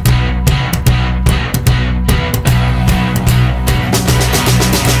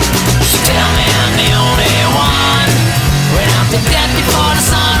 Tell me I'm the only one. Went out to death before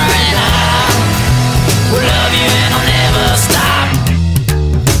dishonor, and I will love you and I'll never stop.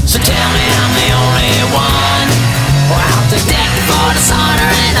 So tell me I'm the only one. Out to death before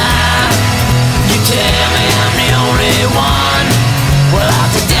dishonor, and you tell me I'm the only one. Well,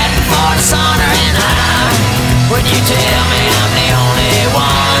 out to death before dishonor, and when you tell me I'm the only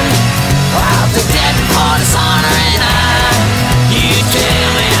one. Out to death before dishonor, and you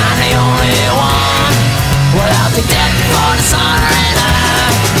tell me I'm the only one. Well, out to death before dishonor, and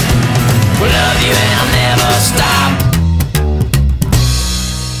will love you and I'll never stop.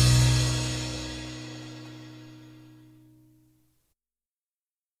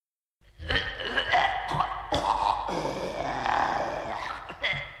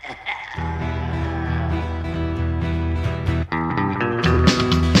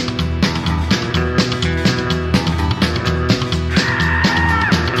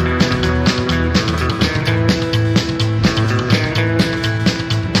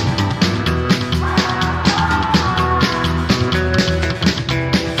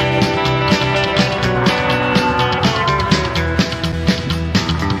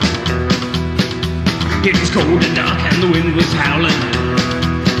 It was cold and dark and the wind was howling.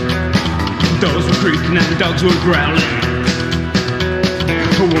 Doors were creaking and the dogs were growling.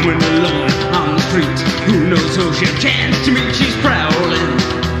 A woman alone on the street, who knows who she'll chance to meet, she's prowling.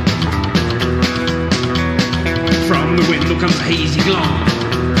 From the window comes a hazy glow.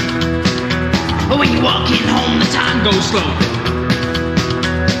 When you walk in home the time goes slow.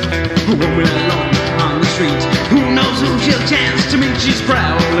 A woman alone on the street, who knows who she'll chance to meet, she's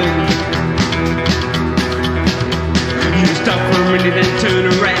prowling. You stop for a minute and turn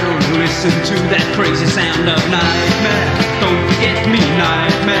around. Listen to that crazy sound of nightmare. Don't forget me,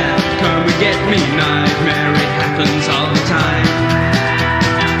 nightmare. Come and get me, nightmare. It happens all the time.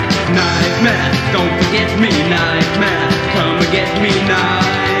 Nightmare, don't forget me, nightmare. Come and get me,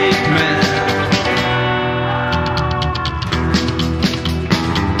 nightmare.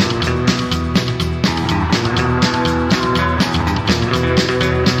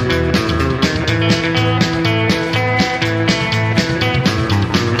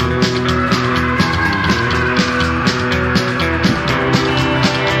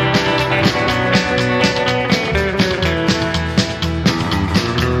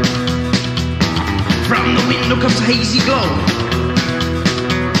 Comes a hazy glow.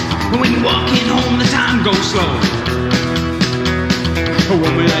 When you walk in home the time goes slow. A A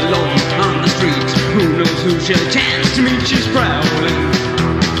woman alone on the street, who knows who she'll chance to meet, she's prowling.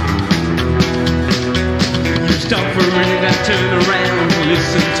 You stop for a minute and turn around,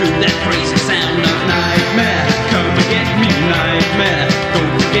 listen to that crazy sound of nightmare. Come and get me, nightmare.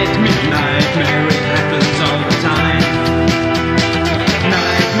 Don't forget me, nightmare. It happens all the time.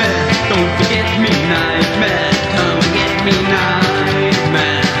 Nightmare, don't forget me, nightmare. Come and get me,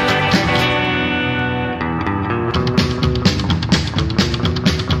 nightmare.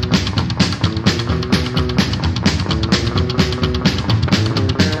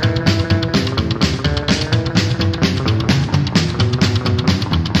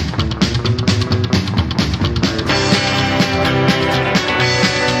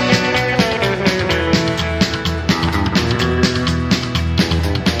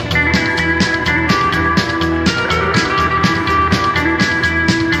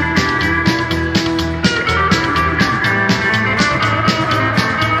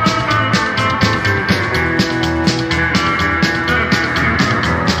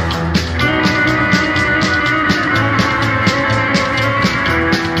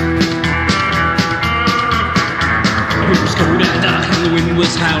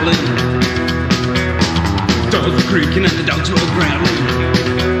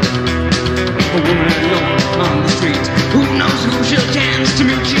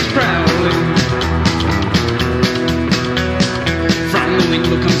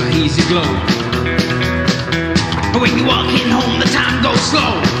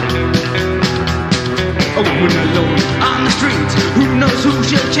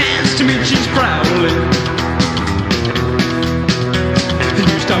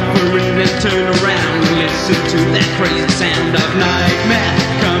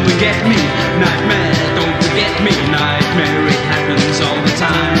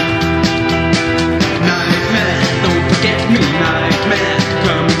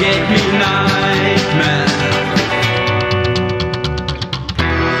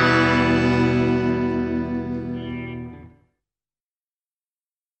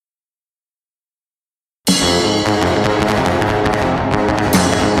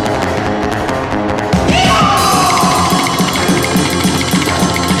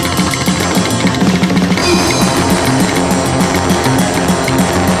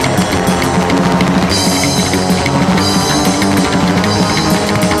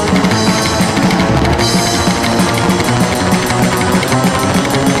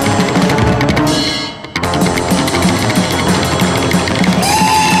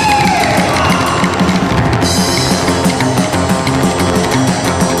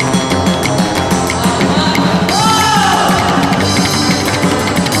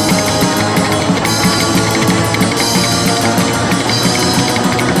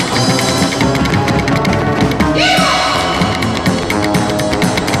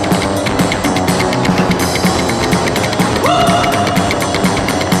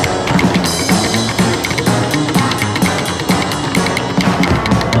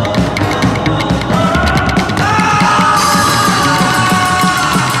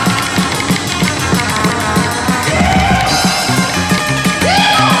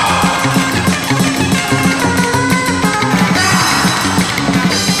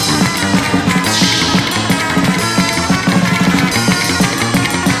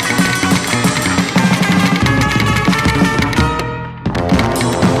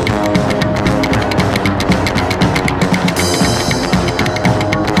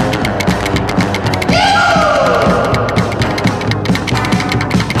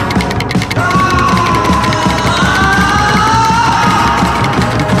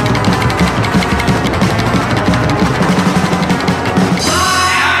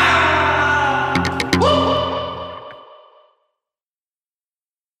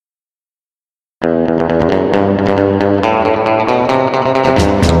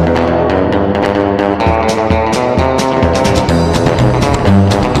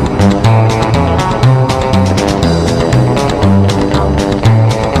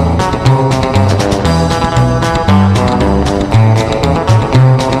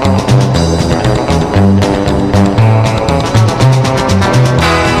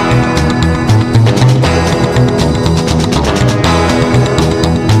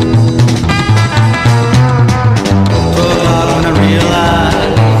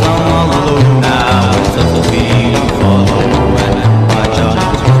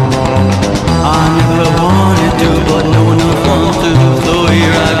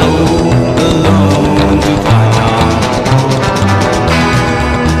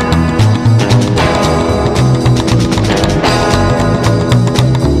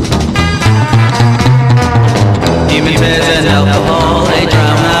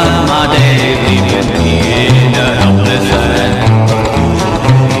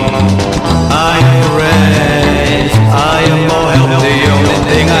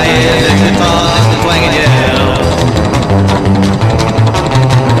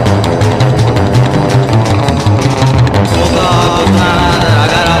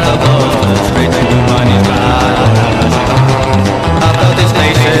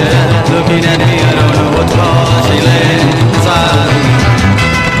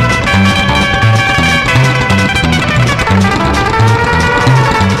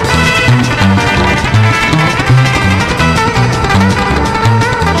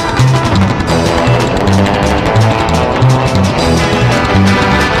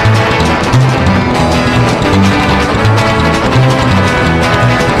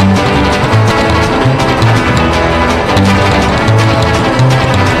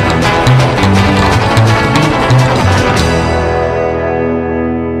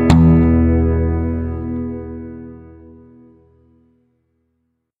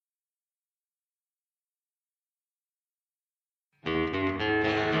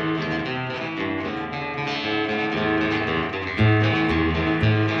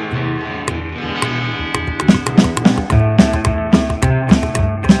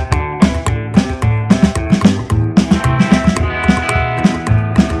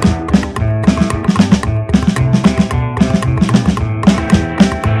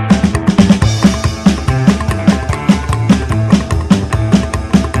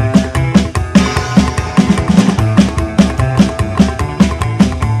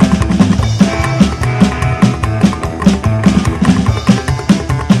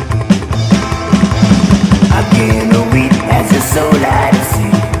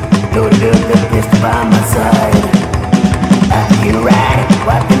 outside. I can ride,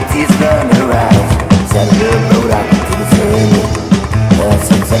 wiping tears from her eyes. Saddled up, rode out into the sun.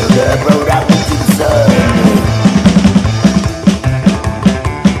 Saddled up, rode out into the sun.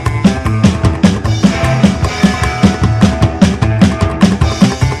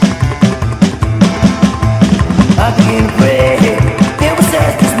 I began to pray, there was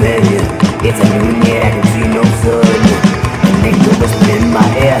such dismay. It's a new year, I can see no sun. An echo whispered in my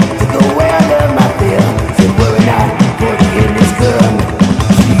ear, took away all of my fear. Said worry not, for the end is come.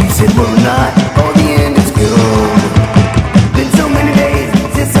 She said worry not, for the end is come. Been so many days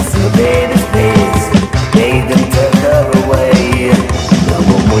since I saw baby's face. Bathed and took her away. Now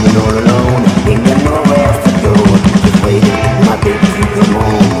I'm waiting all alone, ain't got nowhere else to go. Just waiting for my baby to come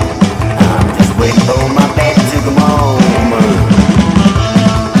home. I'm just waiting for my baby to come home.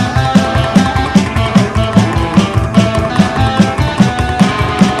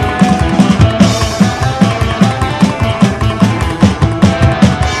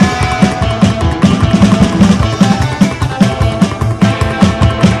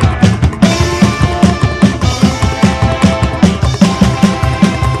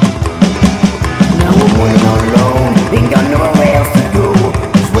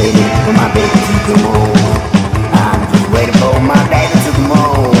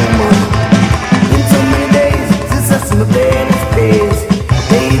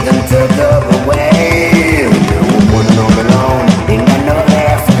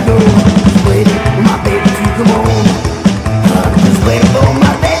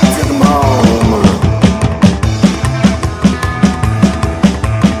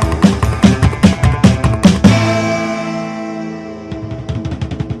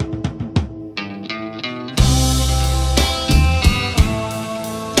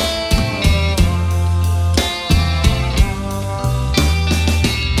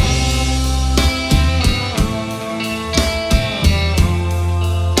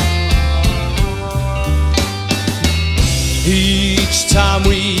 Each time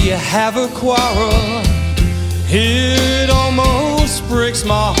we have a quarrel, it almost breaks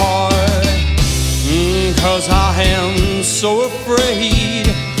my heart. 'Cause I am so afraid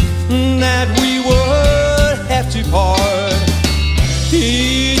that we would have to part.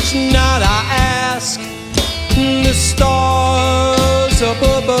 Each night I ask the stars up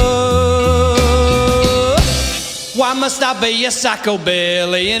above, why must I be a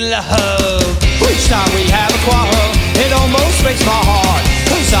psychobilly in love? Each time we have a quarrel, it almost breaks my heart.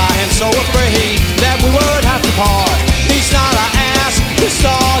 'Cause I am so afraid that we would have to part. Each night I ask the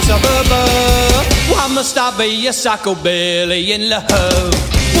stars up above, why must I be a psychobilly in love?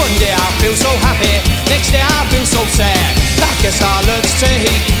 One day I feel so happy, next day I feel so sad. I guess I learned to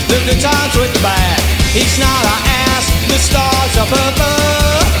take the good times with the bad. Each night I ask the stars up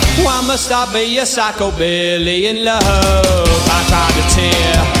above, why must I be a psychobilly in love? I cried a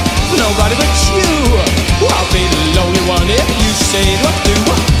tear for nobody but you. I'll be the lonely one if you say what do.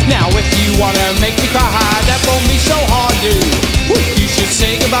 Now if you wanna make me cry, that won't be so hard to. If you should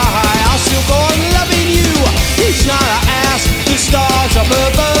say goodbye, I'll still go on loving you. Each night I ask the stars up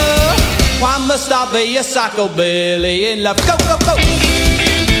above, why must I be a psychobilly in love? Go, go, go!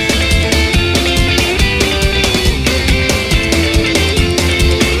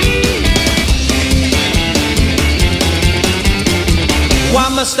 Why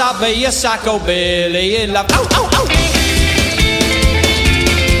must I be a psychobilly in love? Ow, ow, ow!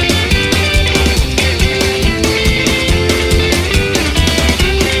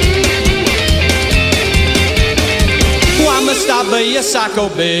 Why must I be a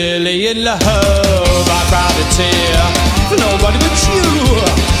psychobilly in love? I cried a tear for nobody but you.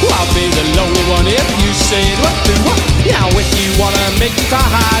 I'll be the lonely one if you say what do. Now if you wanna make me cry,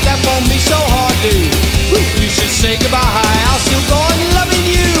 that won't be so hard to. If you should say goodbye, I'll still go on loving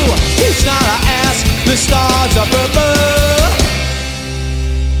you. Each night I ask the stars up above,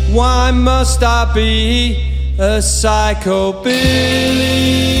 why must I be a psychobilly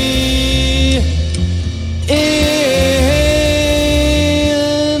in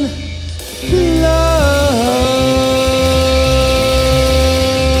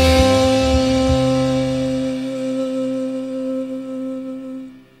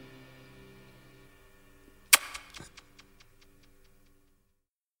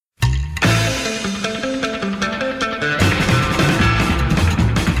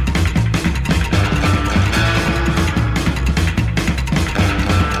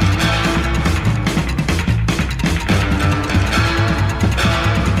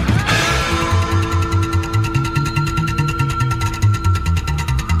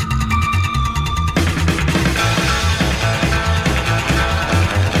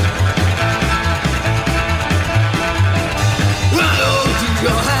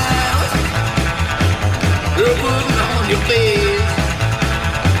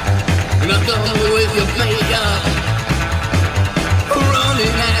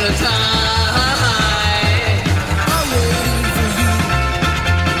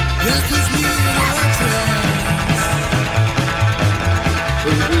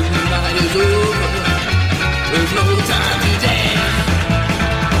There's no time to dance.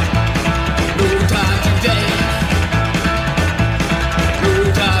 No time to dance. No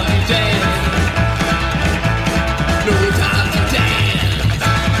time to dance. No time to dance.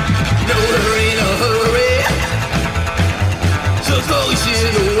 No hurry, no hurry. So throw your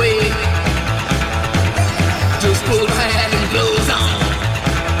shit away. Just put my hand and clothes on.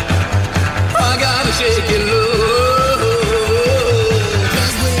 I gotta shake it low.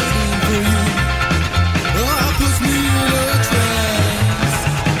 Just waiting for you. Oh, puts me in a trance.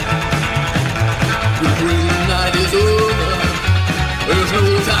 The crazy night is over. There's no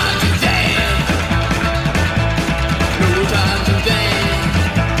time to dance. No time to dance.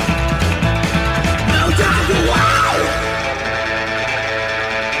 No time to wow.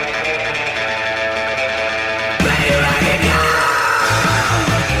 Play it like it now.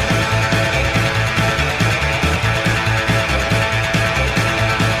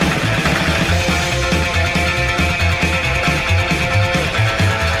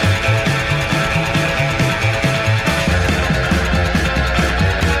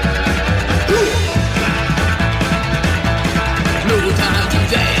 No time to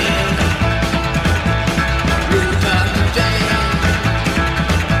dance. No time to dance.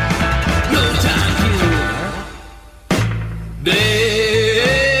 No time to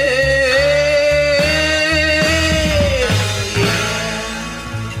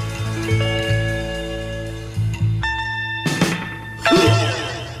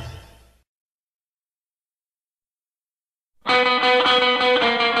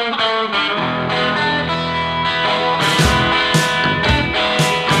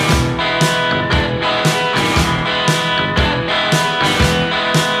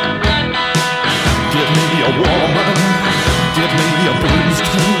Give me a woman, give me a blues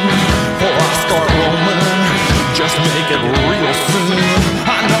tune, before I start roaming. Just make it real soon.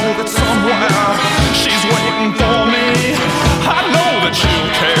 I know that somewhere she's waiting for me. I know that she'll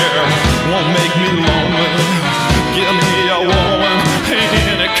care, won't make me lonely. Give me a woman,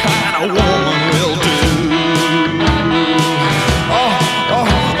 any kind of woman will do. Oh, oh,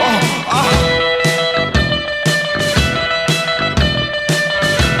 oh, oh.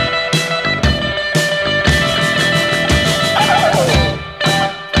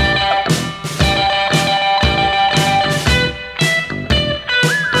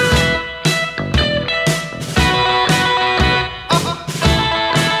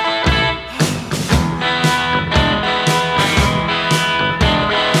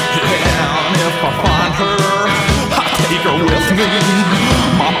 And if I find her, I'll take her with me.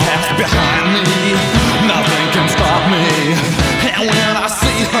 My past behind me, nothing can stop me. And when I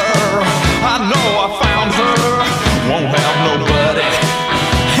see her, I know I found her. Won't have nobody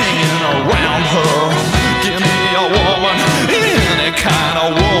hanging around her. Give me a woman, any kind of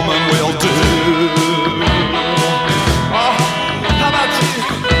woman will do. Oh, how about you?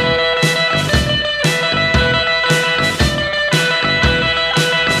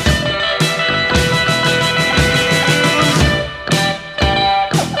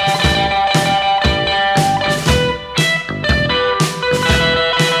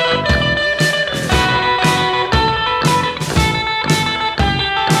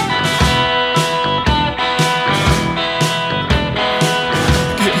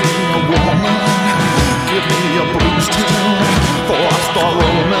 Give me a woman, give me a blues tune, before I start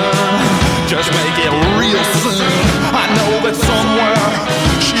roaming. Just make it real soon. I know that somewhere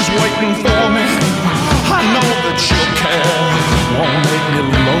she's waiting for me. I know that she'll care, won't make me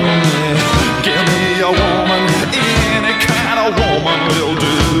lonely. Give me a woman, any kind of woman will do.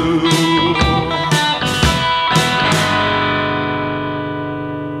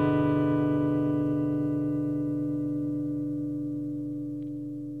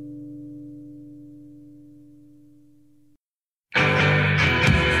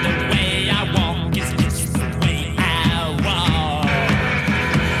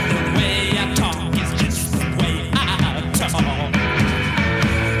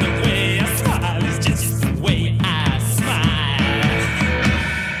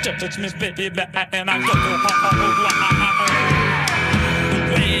 Touch me, baby, and I go wild. The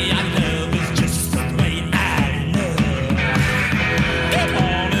way I love is just the way I love. Come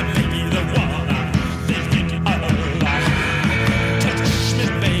on and be the one I'm thinking of. Touch me,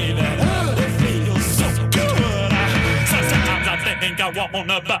 baby, it feels so good. Sometimes I think I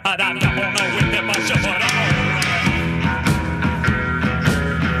wanna, but I don't know if I should.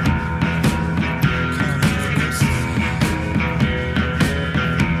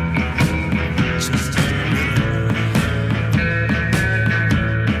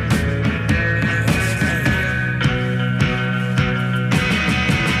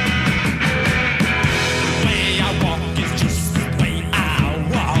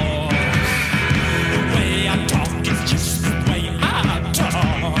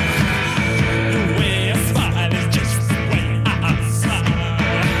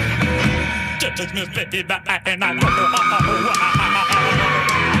 touch me, baby, and I know the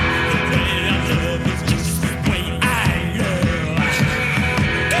way I love is just the way I love.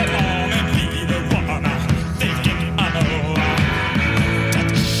 Come on and be the one I'm thinking of.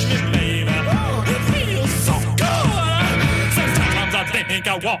 Touch me, baby, it feels so good. Sometimes I think I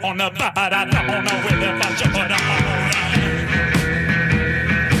wanna, but I don't know if I should.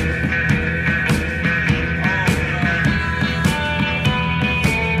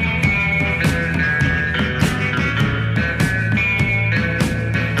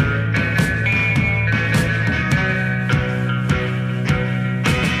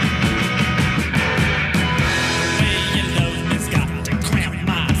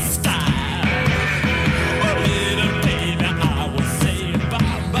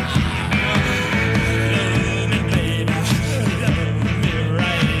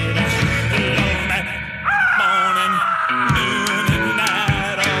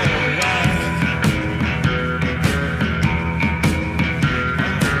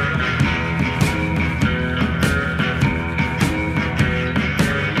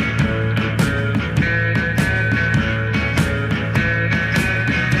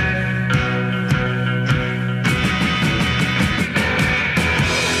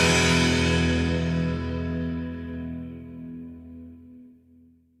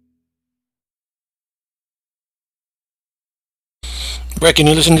 Reckon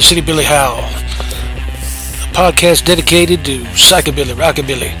you listen to City Billy Howell, a podcast dedicated to psychobilly,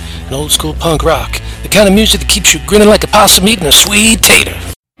 rockabilly, and old school punk rock. The kind of music that keeps you grinning like a possum eating a sweet tater.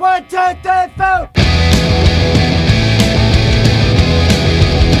 1, 2, 3, 4.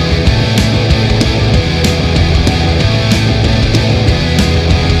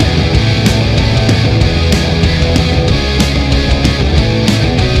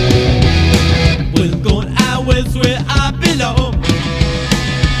 We're going out west where I belong,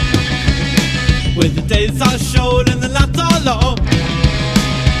 where the days are short and the nights are long.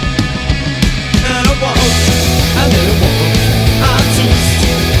 And I walk, and then I walk, I twist,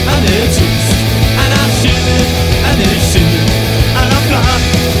 and then I twist, and I shimmy, and then I shimmy, and I fly,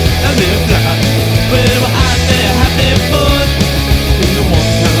 and then I fly. Well, we're out there having fun in the warm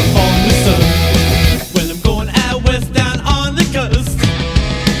California sun. Well, I'm going out west down on the coast,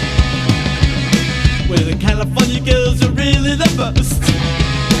 where the California girls are really the best.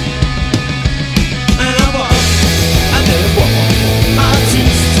 And I walk, and then I walk, I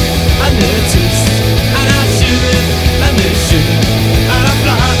twist, and then I twist, and I shimmy, and then I shimmy, and I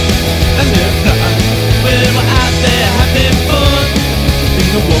fly, and then I fly. Well, we're out there having fun in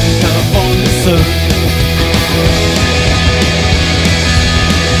the warm California sun.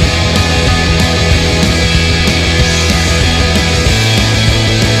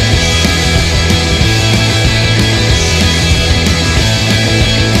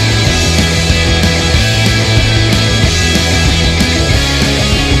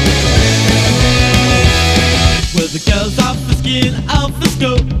 The girls off the skin, off the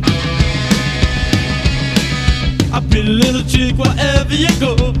scope. A pretty little chick wherever you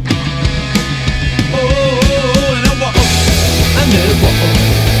go. Oh, and I walk, and then I walk,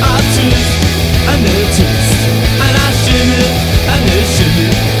 I twist, and then I twist, and I shimmy, and then I shimmy,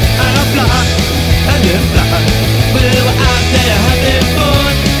 and I fly, and then I fly. Well, we're out there having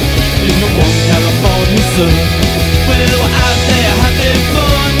fun in the warm California sun. Well, we're out there having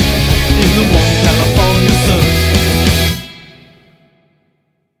fun in the warm California sun.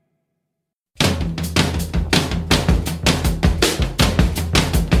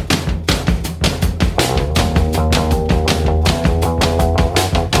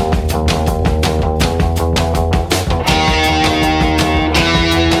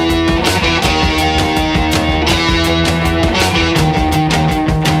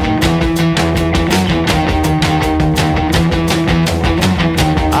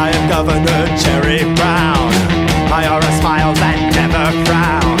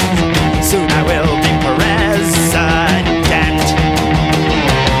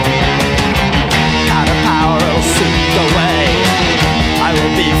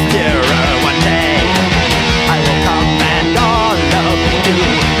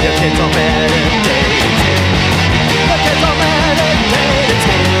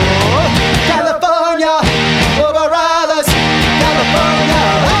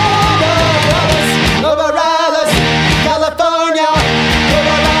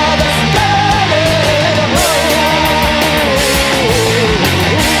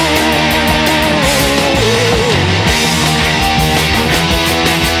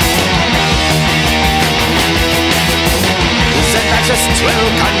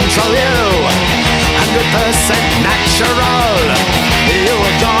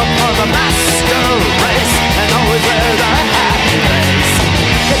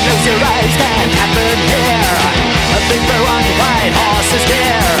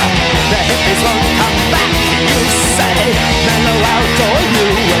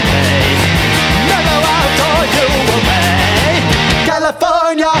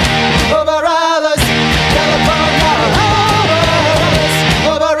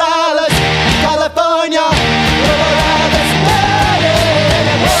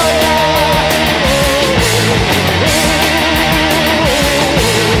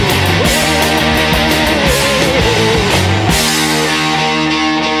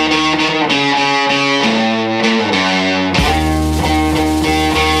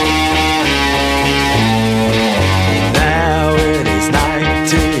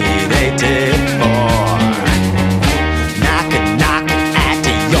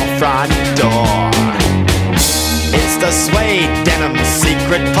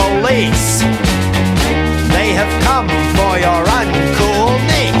 secret police. They have come for your uncool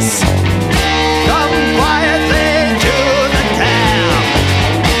niece. Come quietly to the town.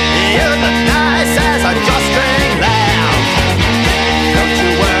 You look nice as a drawstring lamb. Don't you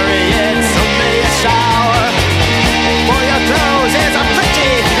worry, it's only a shower. For your clothes is a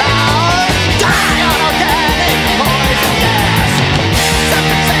pretty flower. Die on organic poison gas. 7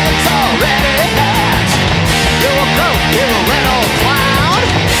 cents already hatched. You a broke, you a rental clown.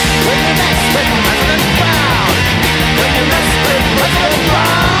 When you mess with President Brown. When you mess with President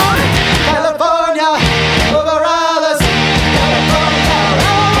Brown. California, over others. California,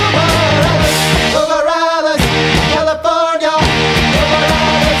 over others. Over others. California, over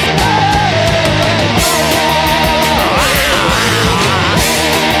others.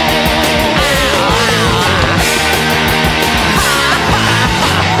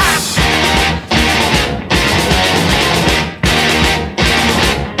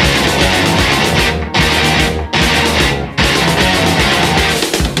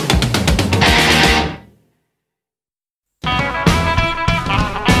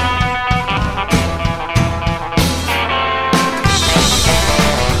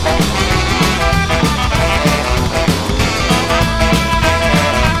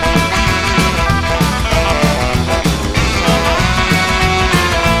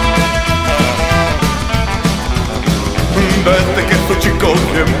 Desde que soy chico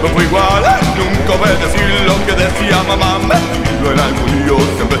siempre fui igual. Nunca obedecí lo que decía mamá. Metido en algún lío,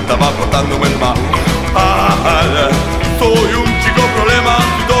 siempre estaba portándome mal. Soy un chico problema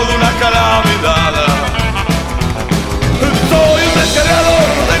y toda una calamidad. Soy un descarriado,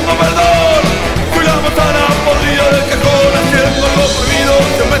 no tengo perdón. Fui la manzana podrida del cajón. Haciendo algo prohibido,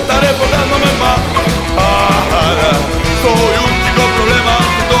 siempre estaré portándome mal. Soy un chico problema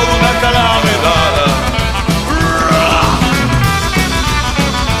y toda una calamidad.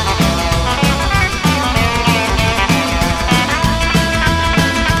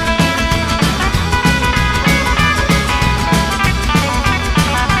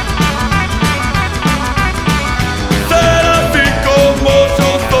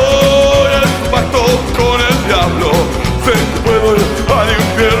 Sé que puedo ir al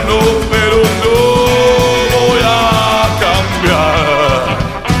infierno, pero no voy a cambiar.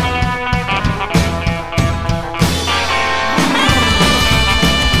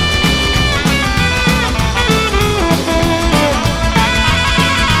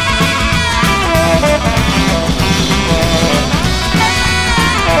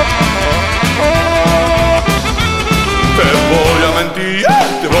 Te voy a mentir,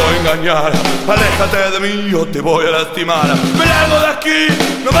 te voy a engañar. Aléjate de mí o te voy a lastimar. Me largo de aquí,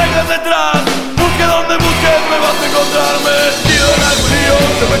 no vengas detrás. Busque donde busques, me vas a encontrar. Metido en algún lío,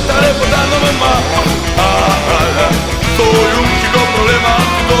 te me estaré portándome mal. Soy un chico problema,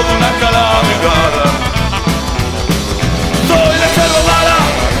 toda una calamidad. Soy la yerba mala,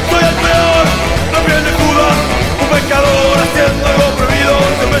 soy el peor. No piel de Judas, un pecador haciendo algo prohibido.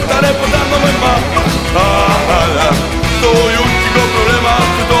 Te me estaré portándome mal. Soy un chico problema,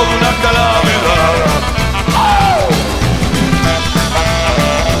 toda una calamidad.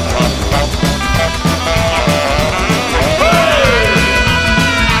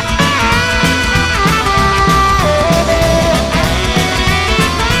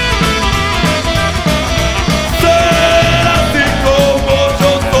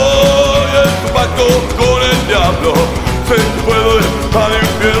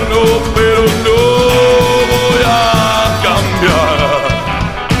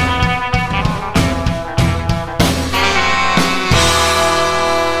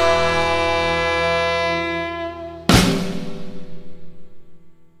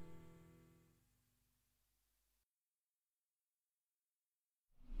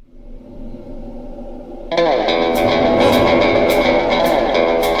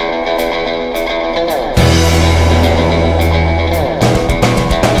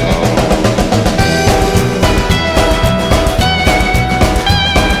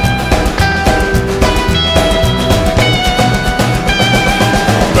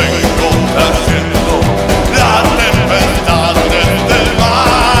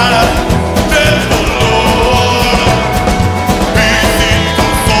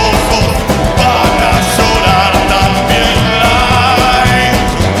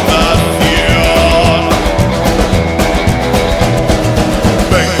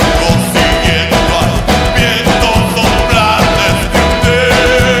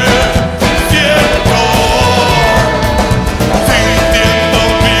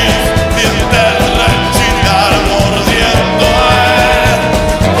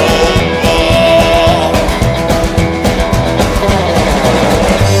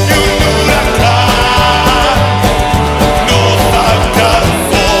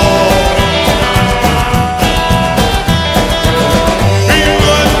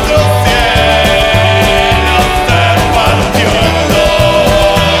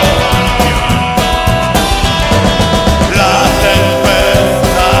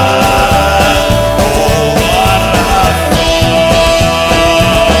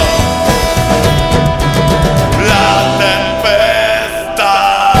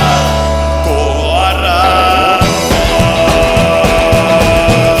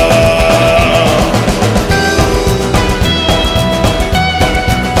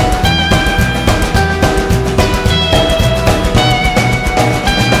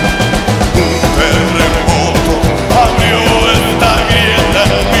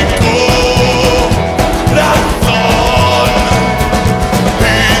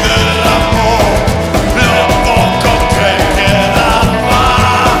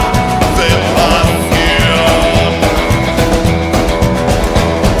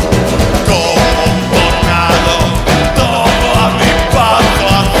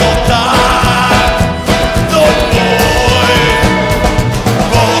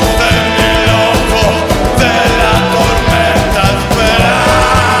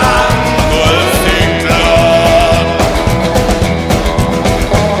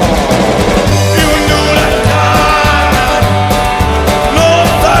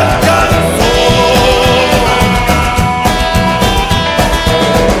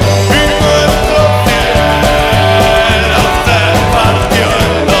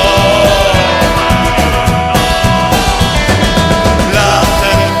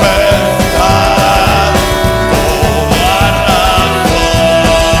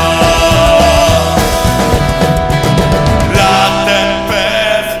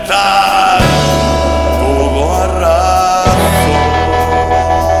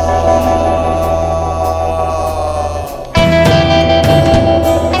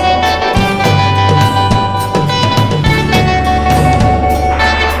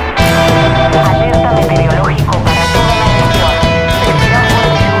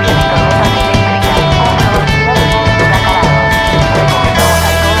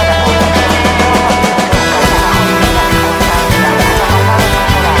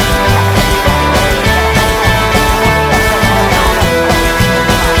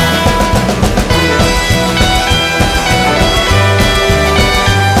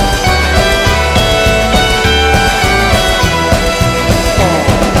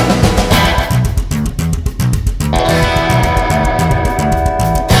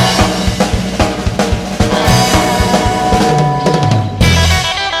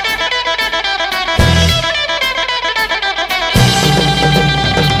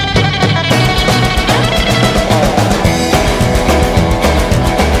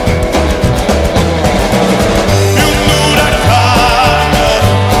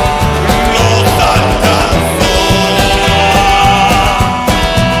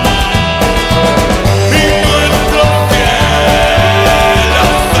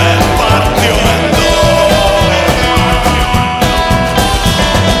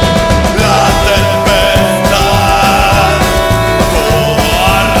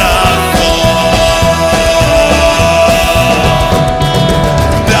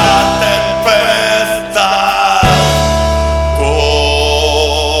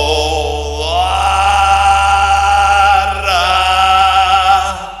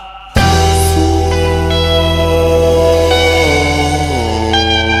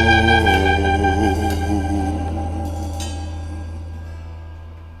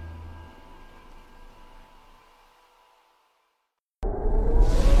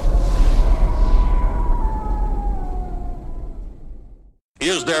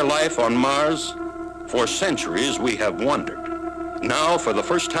 Is there life on Mars? For centuries we have wondered. Now, for the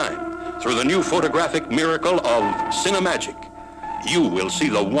first time, through the new photographic miracle of Cinemagic, you will see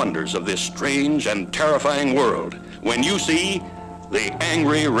the wonders of this strange and terrifying world when you see The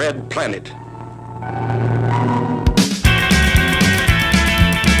Angry Red Planet.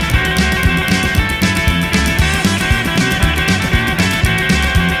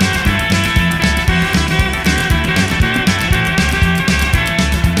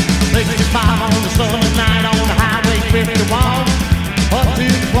 On the summer night on the highway 51, up to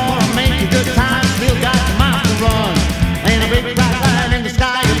the corner, making good time, still got the miles to run. And a big bright light in the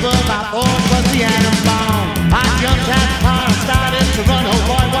sky above our force was the atom bomb. I jumped out the car and started to run. Oh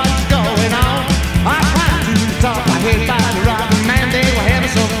boy, what's going on? I climbed to the top, I hit by the rock, and man, they were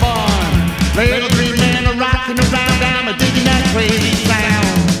having some fun. Little three men are rocking around, I'm digging that crazy sound.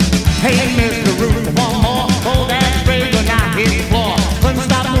 Hey, Mr. Roof, one more, oh that's brave when I hit the floor. Couldn't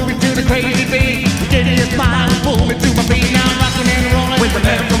stop moving to the crazy beat. Getting a smile and pull me to my feet. Now I'm rocking and rolling with the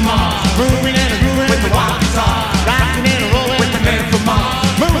man from Mars. Moving and grooving with the wild guitar. Rocking and rolling with the man from Mars.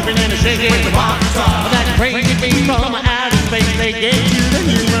 Moving and shaking with the wild guitar. That crazy beat from outer space they gave to the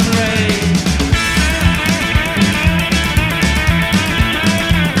human race.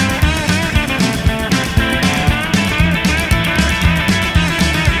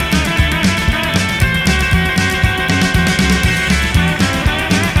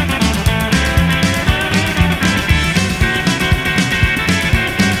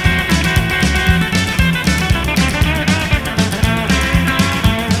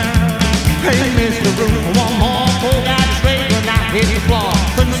 One more, pulled out the straight when I hit the floor.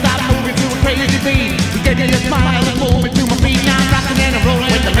 Couldn't stop moving to a crazy beat. Get me a smile and pull me to my feet. Now I'm rocking and I'm rolling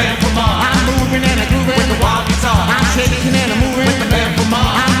with the man from Mars. I'm moving and I'm grooving with the wild guitar. I'm shaking and I'm moving with the man from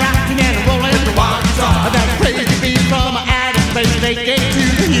Mars. I'm rocking and I'm rolling with the wild guitar. That crazy beat from outer space they gave to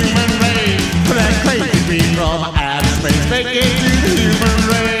the human race. That crazy beat from outer space they gave to the human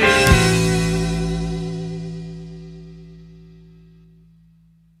race.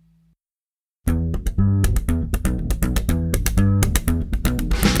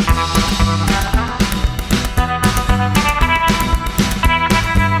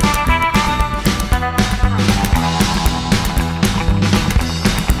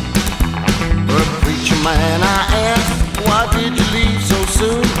 Man, I asked, why did you leave so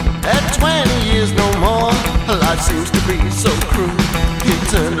soon? At 20 years no more, life seems to be so cruel. He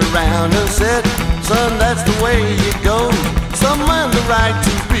turned around and said, son, that's the way it goes. Some earn the right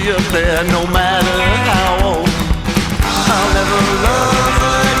to be up there no matter how old. I'll never love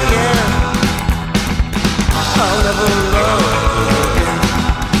again. I'll never love again.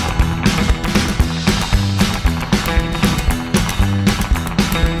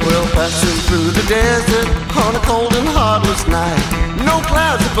 Well, passing through the desert on a cold and heartless night. No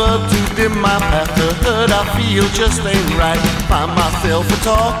clouds above to dim my path. The hurt I feel just ain't right. Find myself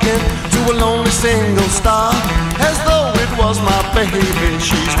a-talking to a lonely single star, as though it was my baby,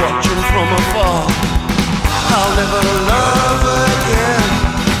 she's watching from afar. I'll never love again.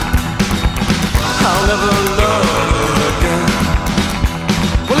 I'll never love again.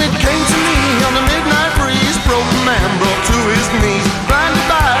 Well, it came to me on a midnight breeze. Broken man brought to his knees. Blinded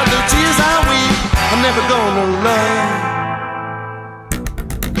by the tears I weep. I'm never gonna love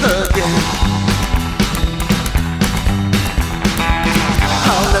again.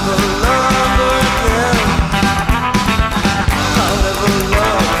 I'll never love again. I'll never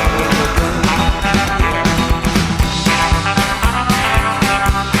love again.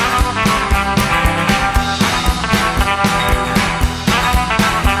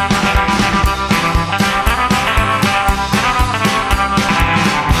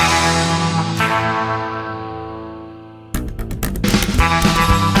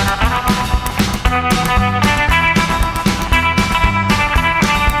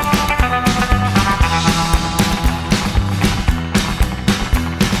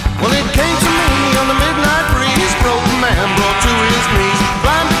 Well, it came to me on the midnight breeze. Broken man brought to his knees.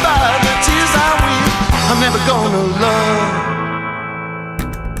 Blinded by the tears I weep. I'm never gonna love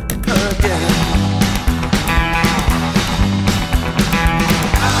again.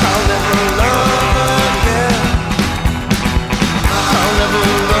 I'll never love again. I'll never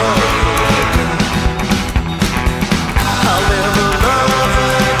love again. I'll never love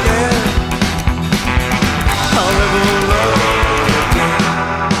again. I'll never love again.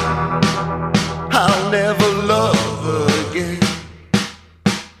 I'll never love again.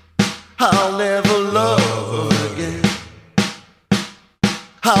 I'll never love again.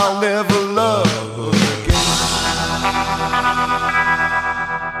 I'll never love again.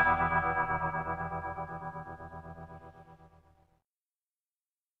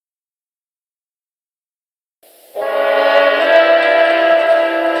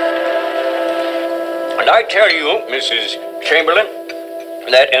 I tell you, Mrs. Chamberlain,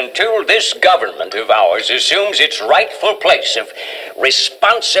 that until this government of ours assumes its rightful place of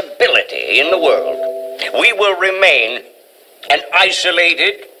responsibility in the world, we will remain an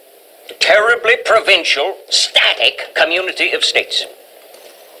isolated, terribly provincial, static community of states.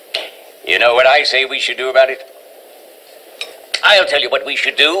 You know what I say we should do about it? I'll tell you what we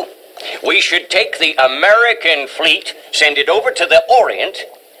should do. We should take the American fleet, send it over to the Orient,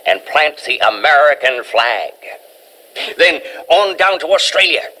 and plant the American flag. Then on down to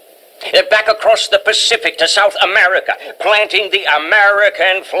Australia, and back across the Pacific to South America, planting the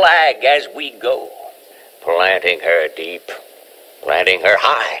American flag as we go. Planting her deep, planting her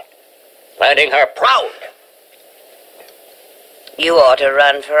high, planting her proud. You ought to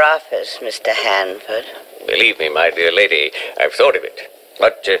run for office, Mr. Hanford. Believe me, my dear lady, I've thought of it.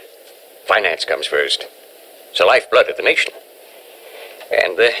 But finance comes first. It's the lifeblood of the nation.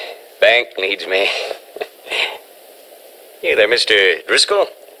 And the bank needs me. You there, Mr. Driscoll?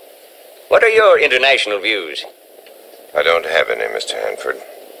 What are your international views? I don't have any, Mr. Hanford.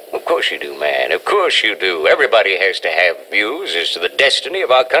 Of course you do, man. Of course you do. Everybody has to have views as to the destiny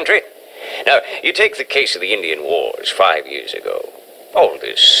of our country. Now, you take the case of the Indian Wars 5 years ago. All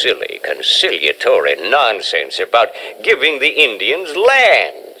this silly, conciliatory nonsense about giving the Indians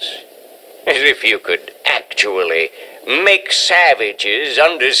lands. As if you could actually make savages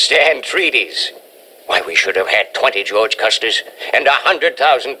understand treaties. Why, we should have had 20 George Custers and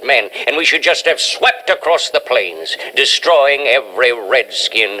 100,000 men, and we should just have swept across the plains, destroying every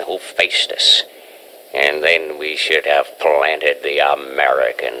redskin who faced us. And then we should have planted the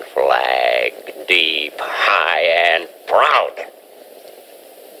American flag deep, high, and proud.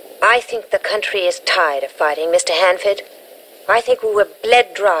 I think the country is tired of fighting, Mr. Hanford. I think we were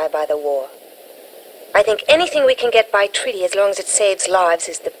bled dry by the war. I think anything we can get by treaty as long as it saves lives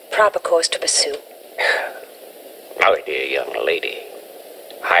is the proper course to pursue. My dear young lady,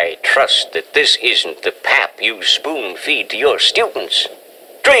 I trust that this isn't the pap you spoon-feed to your students.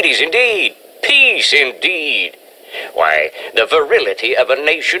 Treaties indeed, peace indeed. Why, the virility of a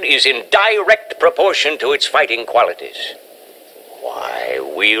nation is in direct proportion to its fighting qualities. Why,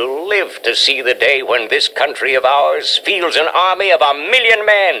 we'll live to see the day when this country of ours fields an army of 1,000,000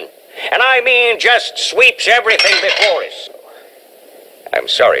 men. And I mean just sweeps everything before us. I'm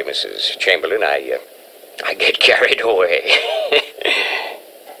sorry, Mrs. Chamberlain, I get carried away.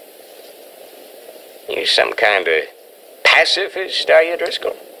 You some kind of pacifist, are you,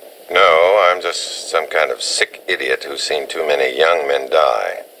 Driscoll? No, I'm just some kind of sick idiot who's seen too many young men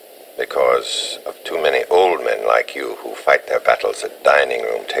die because of too many old men like you who fight their battles at dining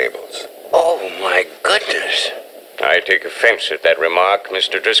room tables. Oh, my goodness. I take offense at that remark,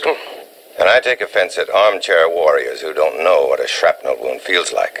 Mr. Driscoll. And I take offense at armchair warriors who don't know what a shrapnel wound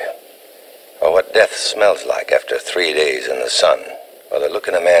feels like, or what death smells like after 3 days in the sun, or the look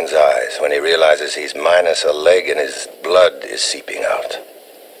in a man's eyes when he realizes he's minus a leg and his blood is seeping out.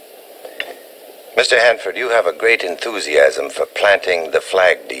 Mr. Hanford, you have a great enthusiasm for planting the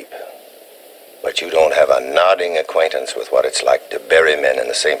flag deep, but you don't have a nodding acquaintance with what it's like to bury men in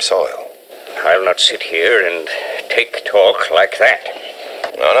the same soil. I'll not sit here and take talk like that.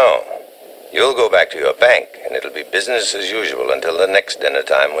 No. You'll go back to your bank, and it'll be business as usual until the next dinner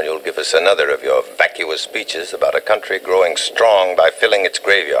time when you'll give us another of your vacuous speeches about a country growing strong by filling its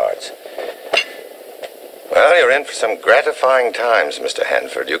graveyards. Well, you're in for some gratifying times, Mr.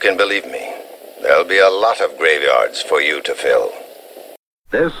 Hanford. You can believe me. There'll be a lot of graveyards for you to fill.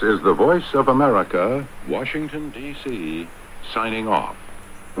 This is the Voice of America, Washington, D.C., signing off.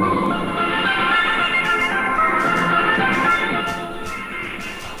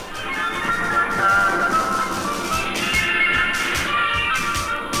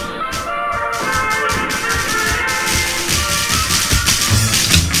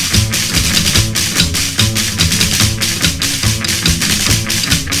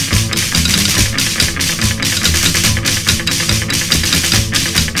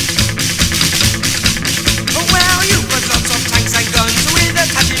 Well, you got lots of tanks and guns with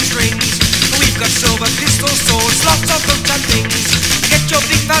attaching strings.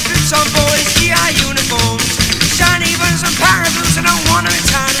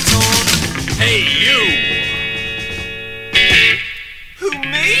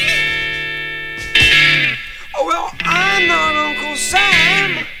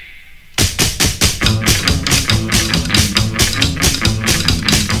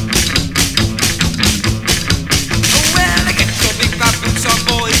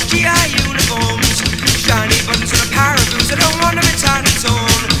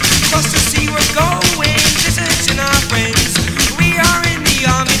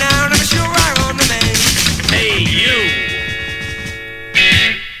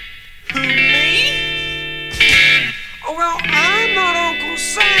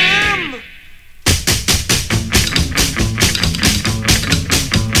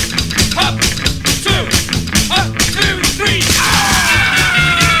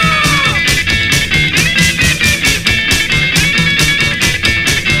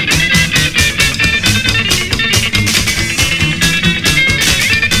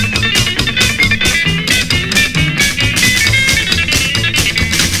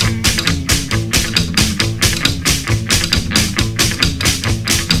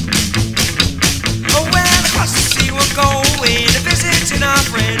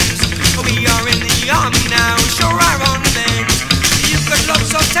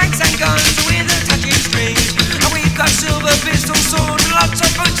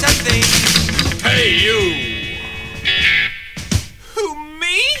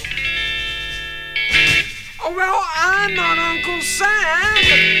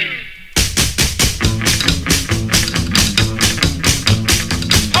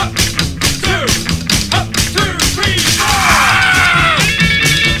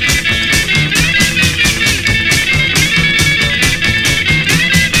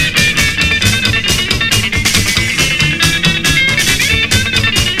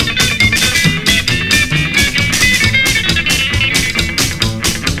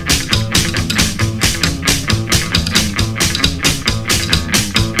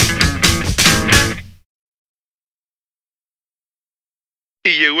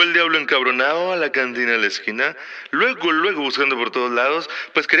 Y llegó el diablo encabronado a la cantina de la esquina, luego buscando por todos lados,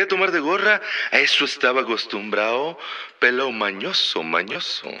 pues quería tomar de gorra, a eso estaba acostumbrado, pelao mañoso. Hagan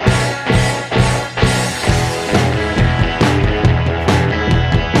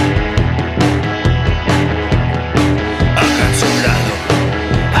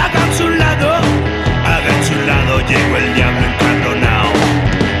su lado, llegó el diablo encabronado,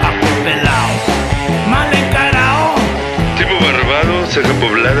 apelao, mal encarao. Tipo barbado, ceja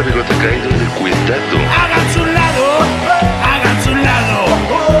poblada, bigote caído, de cuidado. Hagan su lado,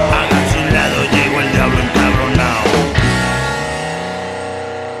 llegó el diablo encabronado.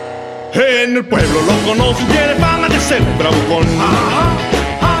 En el pueblo lo conocen, tiene fama de ser un bravucón.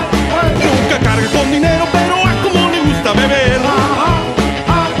 Nunca carga con dinero, pero a como le gusta beber.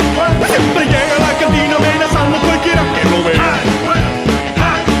 Siempre llega a la cantina amenazando a cualquiera que lo vea.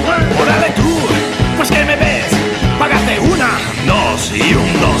 Órale tú, pues que me ves, págate 1, 2 y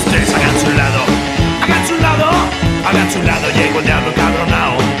 1, 2, 3, hagan su lado, llegó el diablo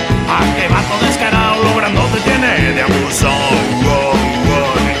encabronado. A que vato descarado, logrando te tiene de abuso.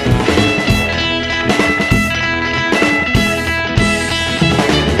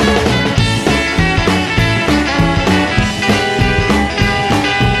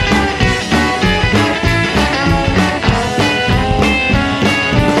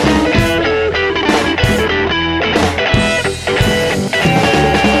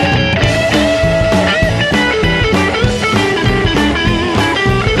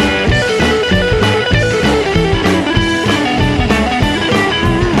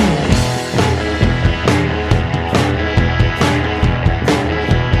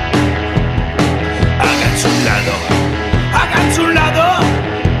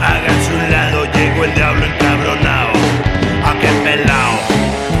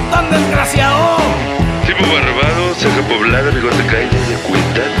 Poblada, bigote caído, de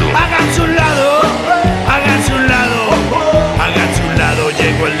cuidado. Hagan su lado,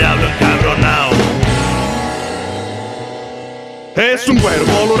 llegó el diablo encabronado. Es un güero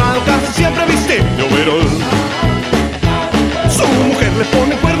colorado, casi siempre viste de overol. Su mujer le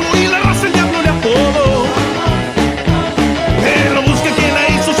pone cuerno y la raza el diablo le apodó. Él no busca quién la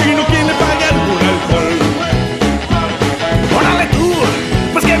hizo, sino quien le pague algún alcohol. Órale tú,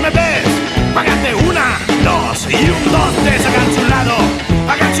 pues que me ves, págate 1, 2 y 1, 2, 3, hagan su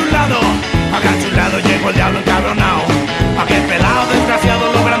lado, llegó el diablo encabronado. A que pelado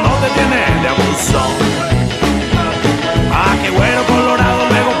desgraciado logrando detener de abuso. A que güero colorado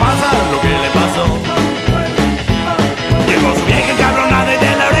luego pasa lo que le pasó. Llegó su vieja encabronada y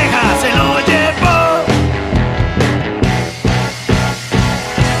de la oreja se lo llevó.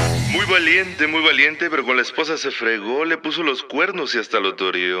 Muy valiente, pero con la esposa se fregó, le puso los cuernos y hasta lo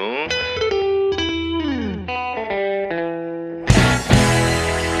toreó.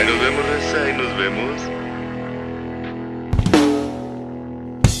 Ahí nos vemos, raza, ahí nos vemos.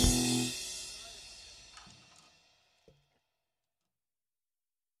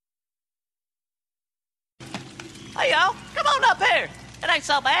 Hey, yo, come on up here. It ain't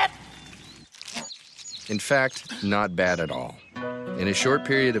so bad. In fact, not bad at all. In a short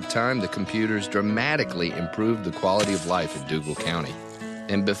period of time, the computers dramatically improved the quality of life in Dougal County.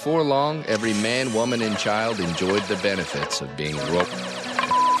 And before long, every man, woman, and child enjoyed the benefits of being broke.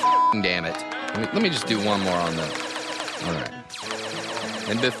 Damn it. Let me just do one more on that. All right.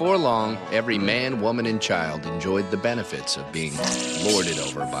 And before long, every man, woman, and child enjoyed the benefits of being lorded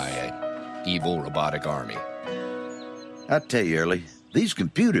over by an evil robotic army. I tell you, Early, these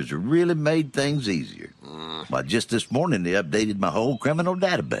computers have really made things easier. Why, just this morning they updated my whole criminal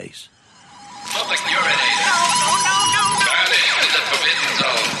database.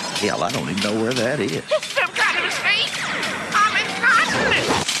 Hell, I don't even know where that is. Some kind of mistake. I'm incontinent.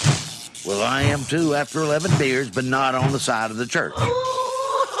 Well, I am too after 11 beers, but not on the side of the church.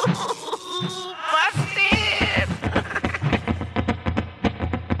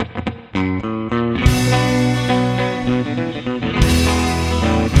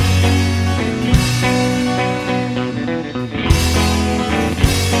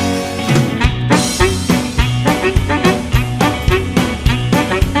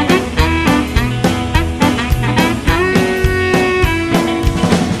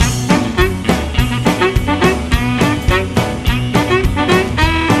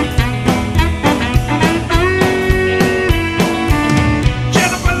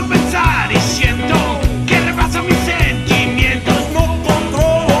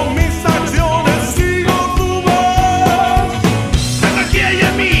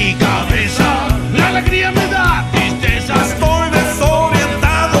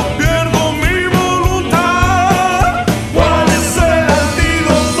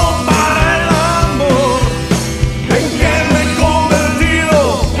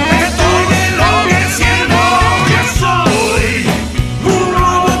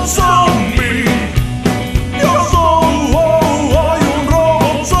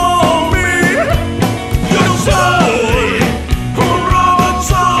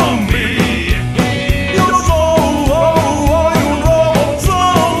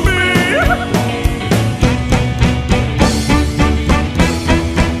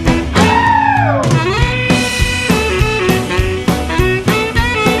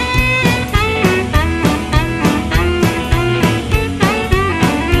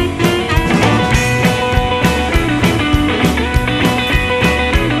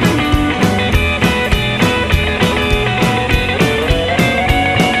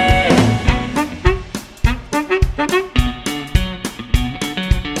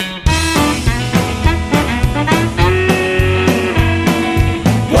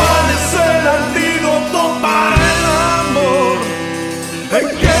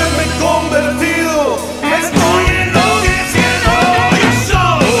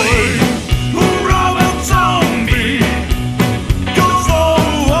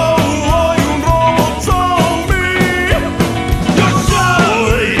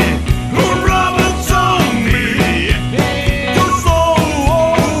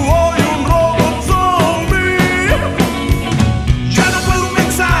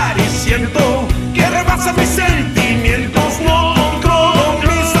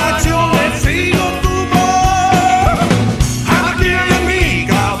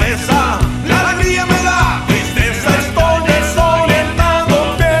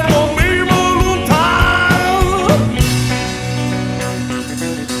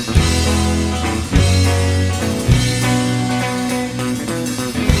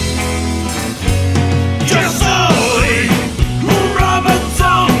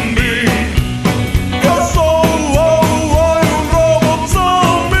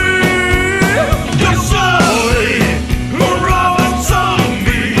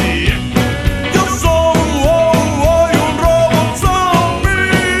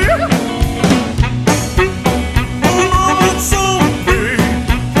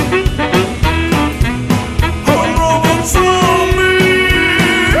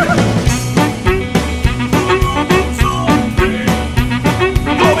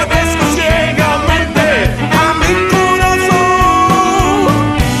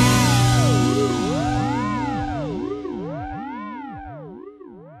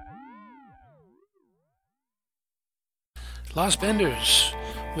 Los Benders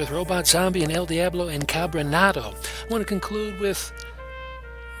with Robot Zombie and El Diablo and Cabronado. I want to conclude with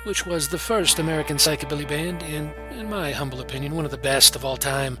which was the first American psychobilly band, and in my humble opinion, one of the best of all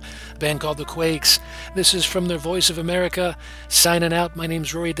time, a band called The Quakes. This is from their Voice of America, signing out. My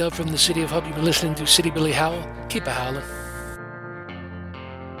name's Rory Dove from the City of Hub. You've been listening to City Billy Howell. Keep a howlin'.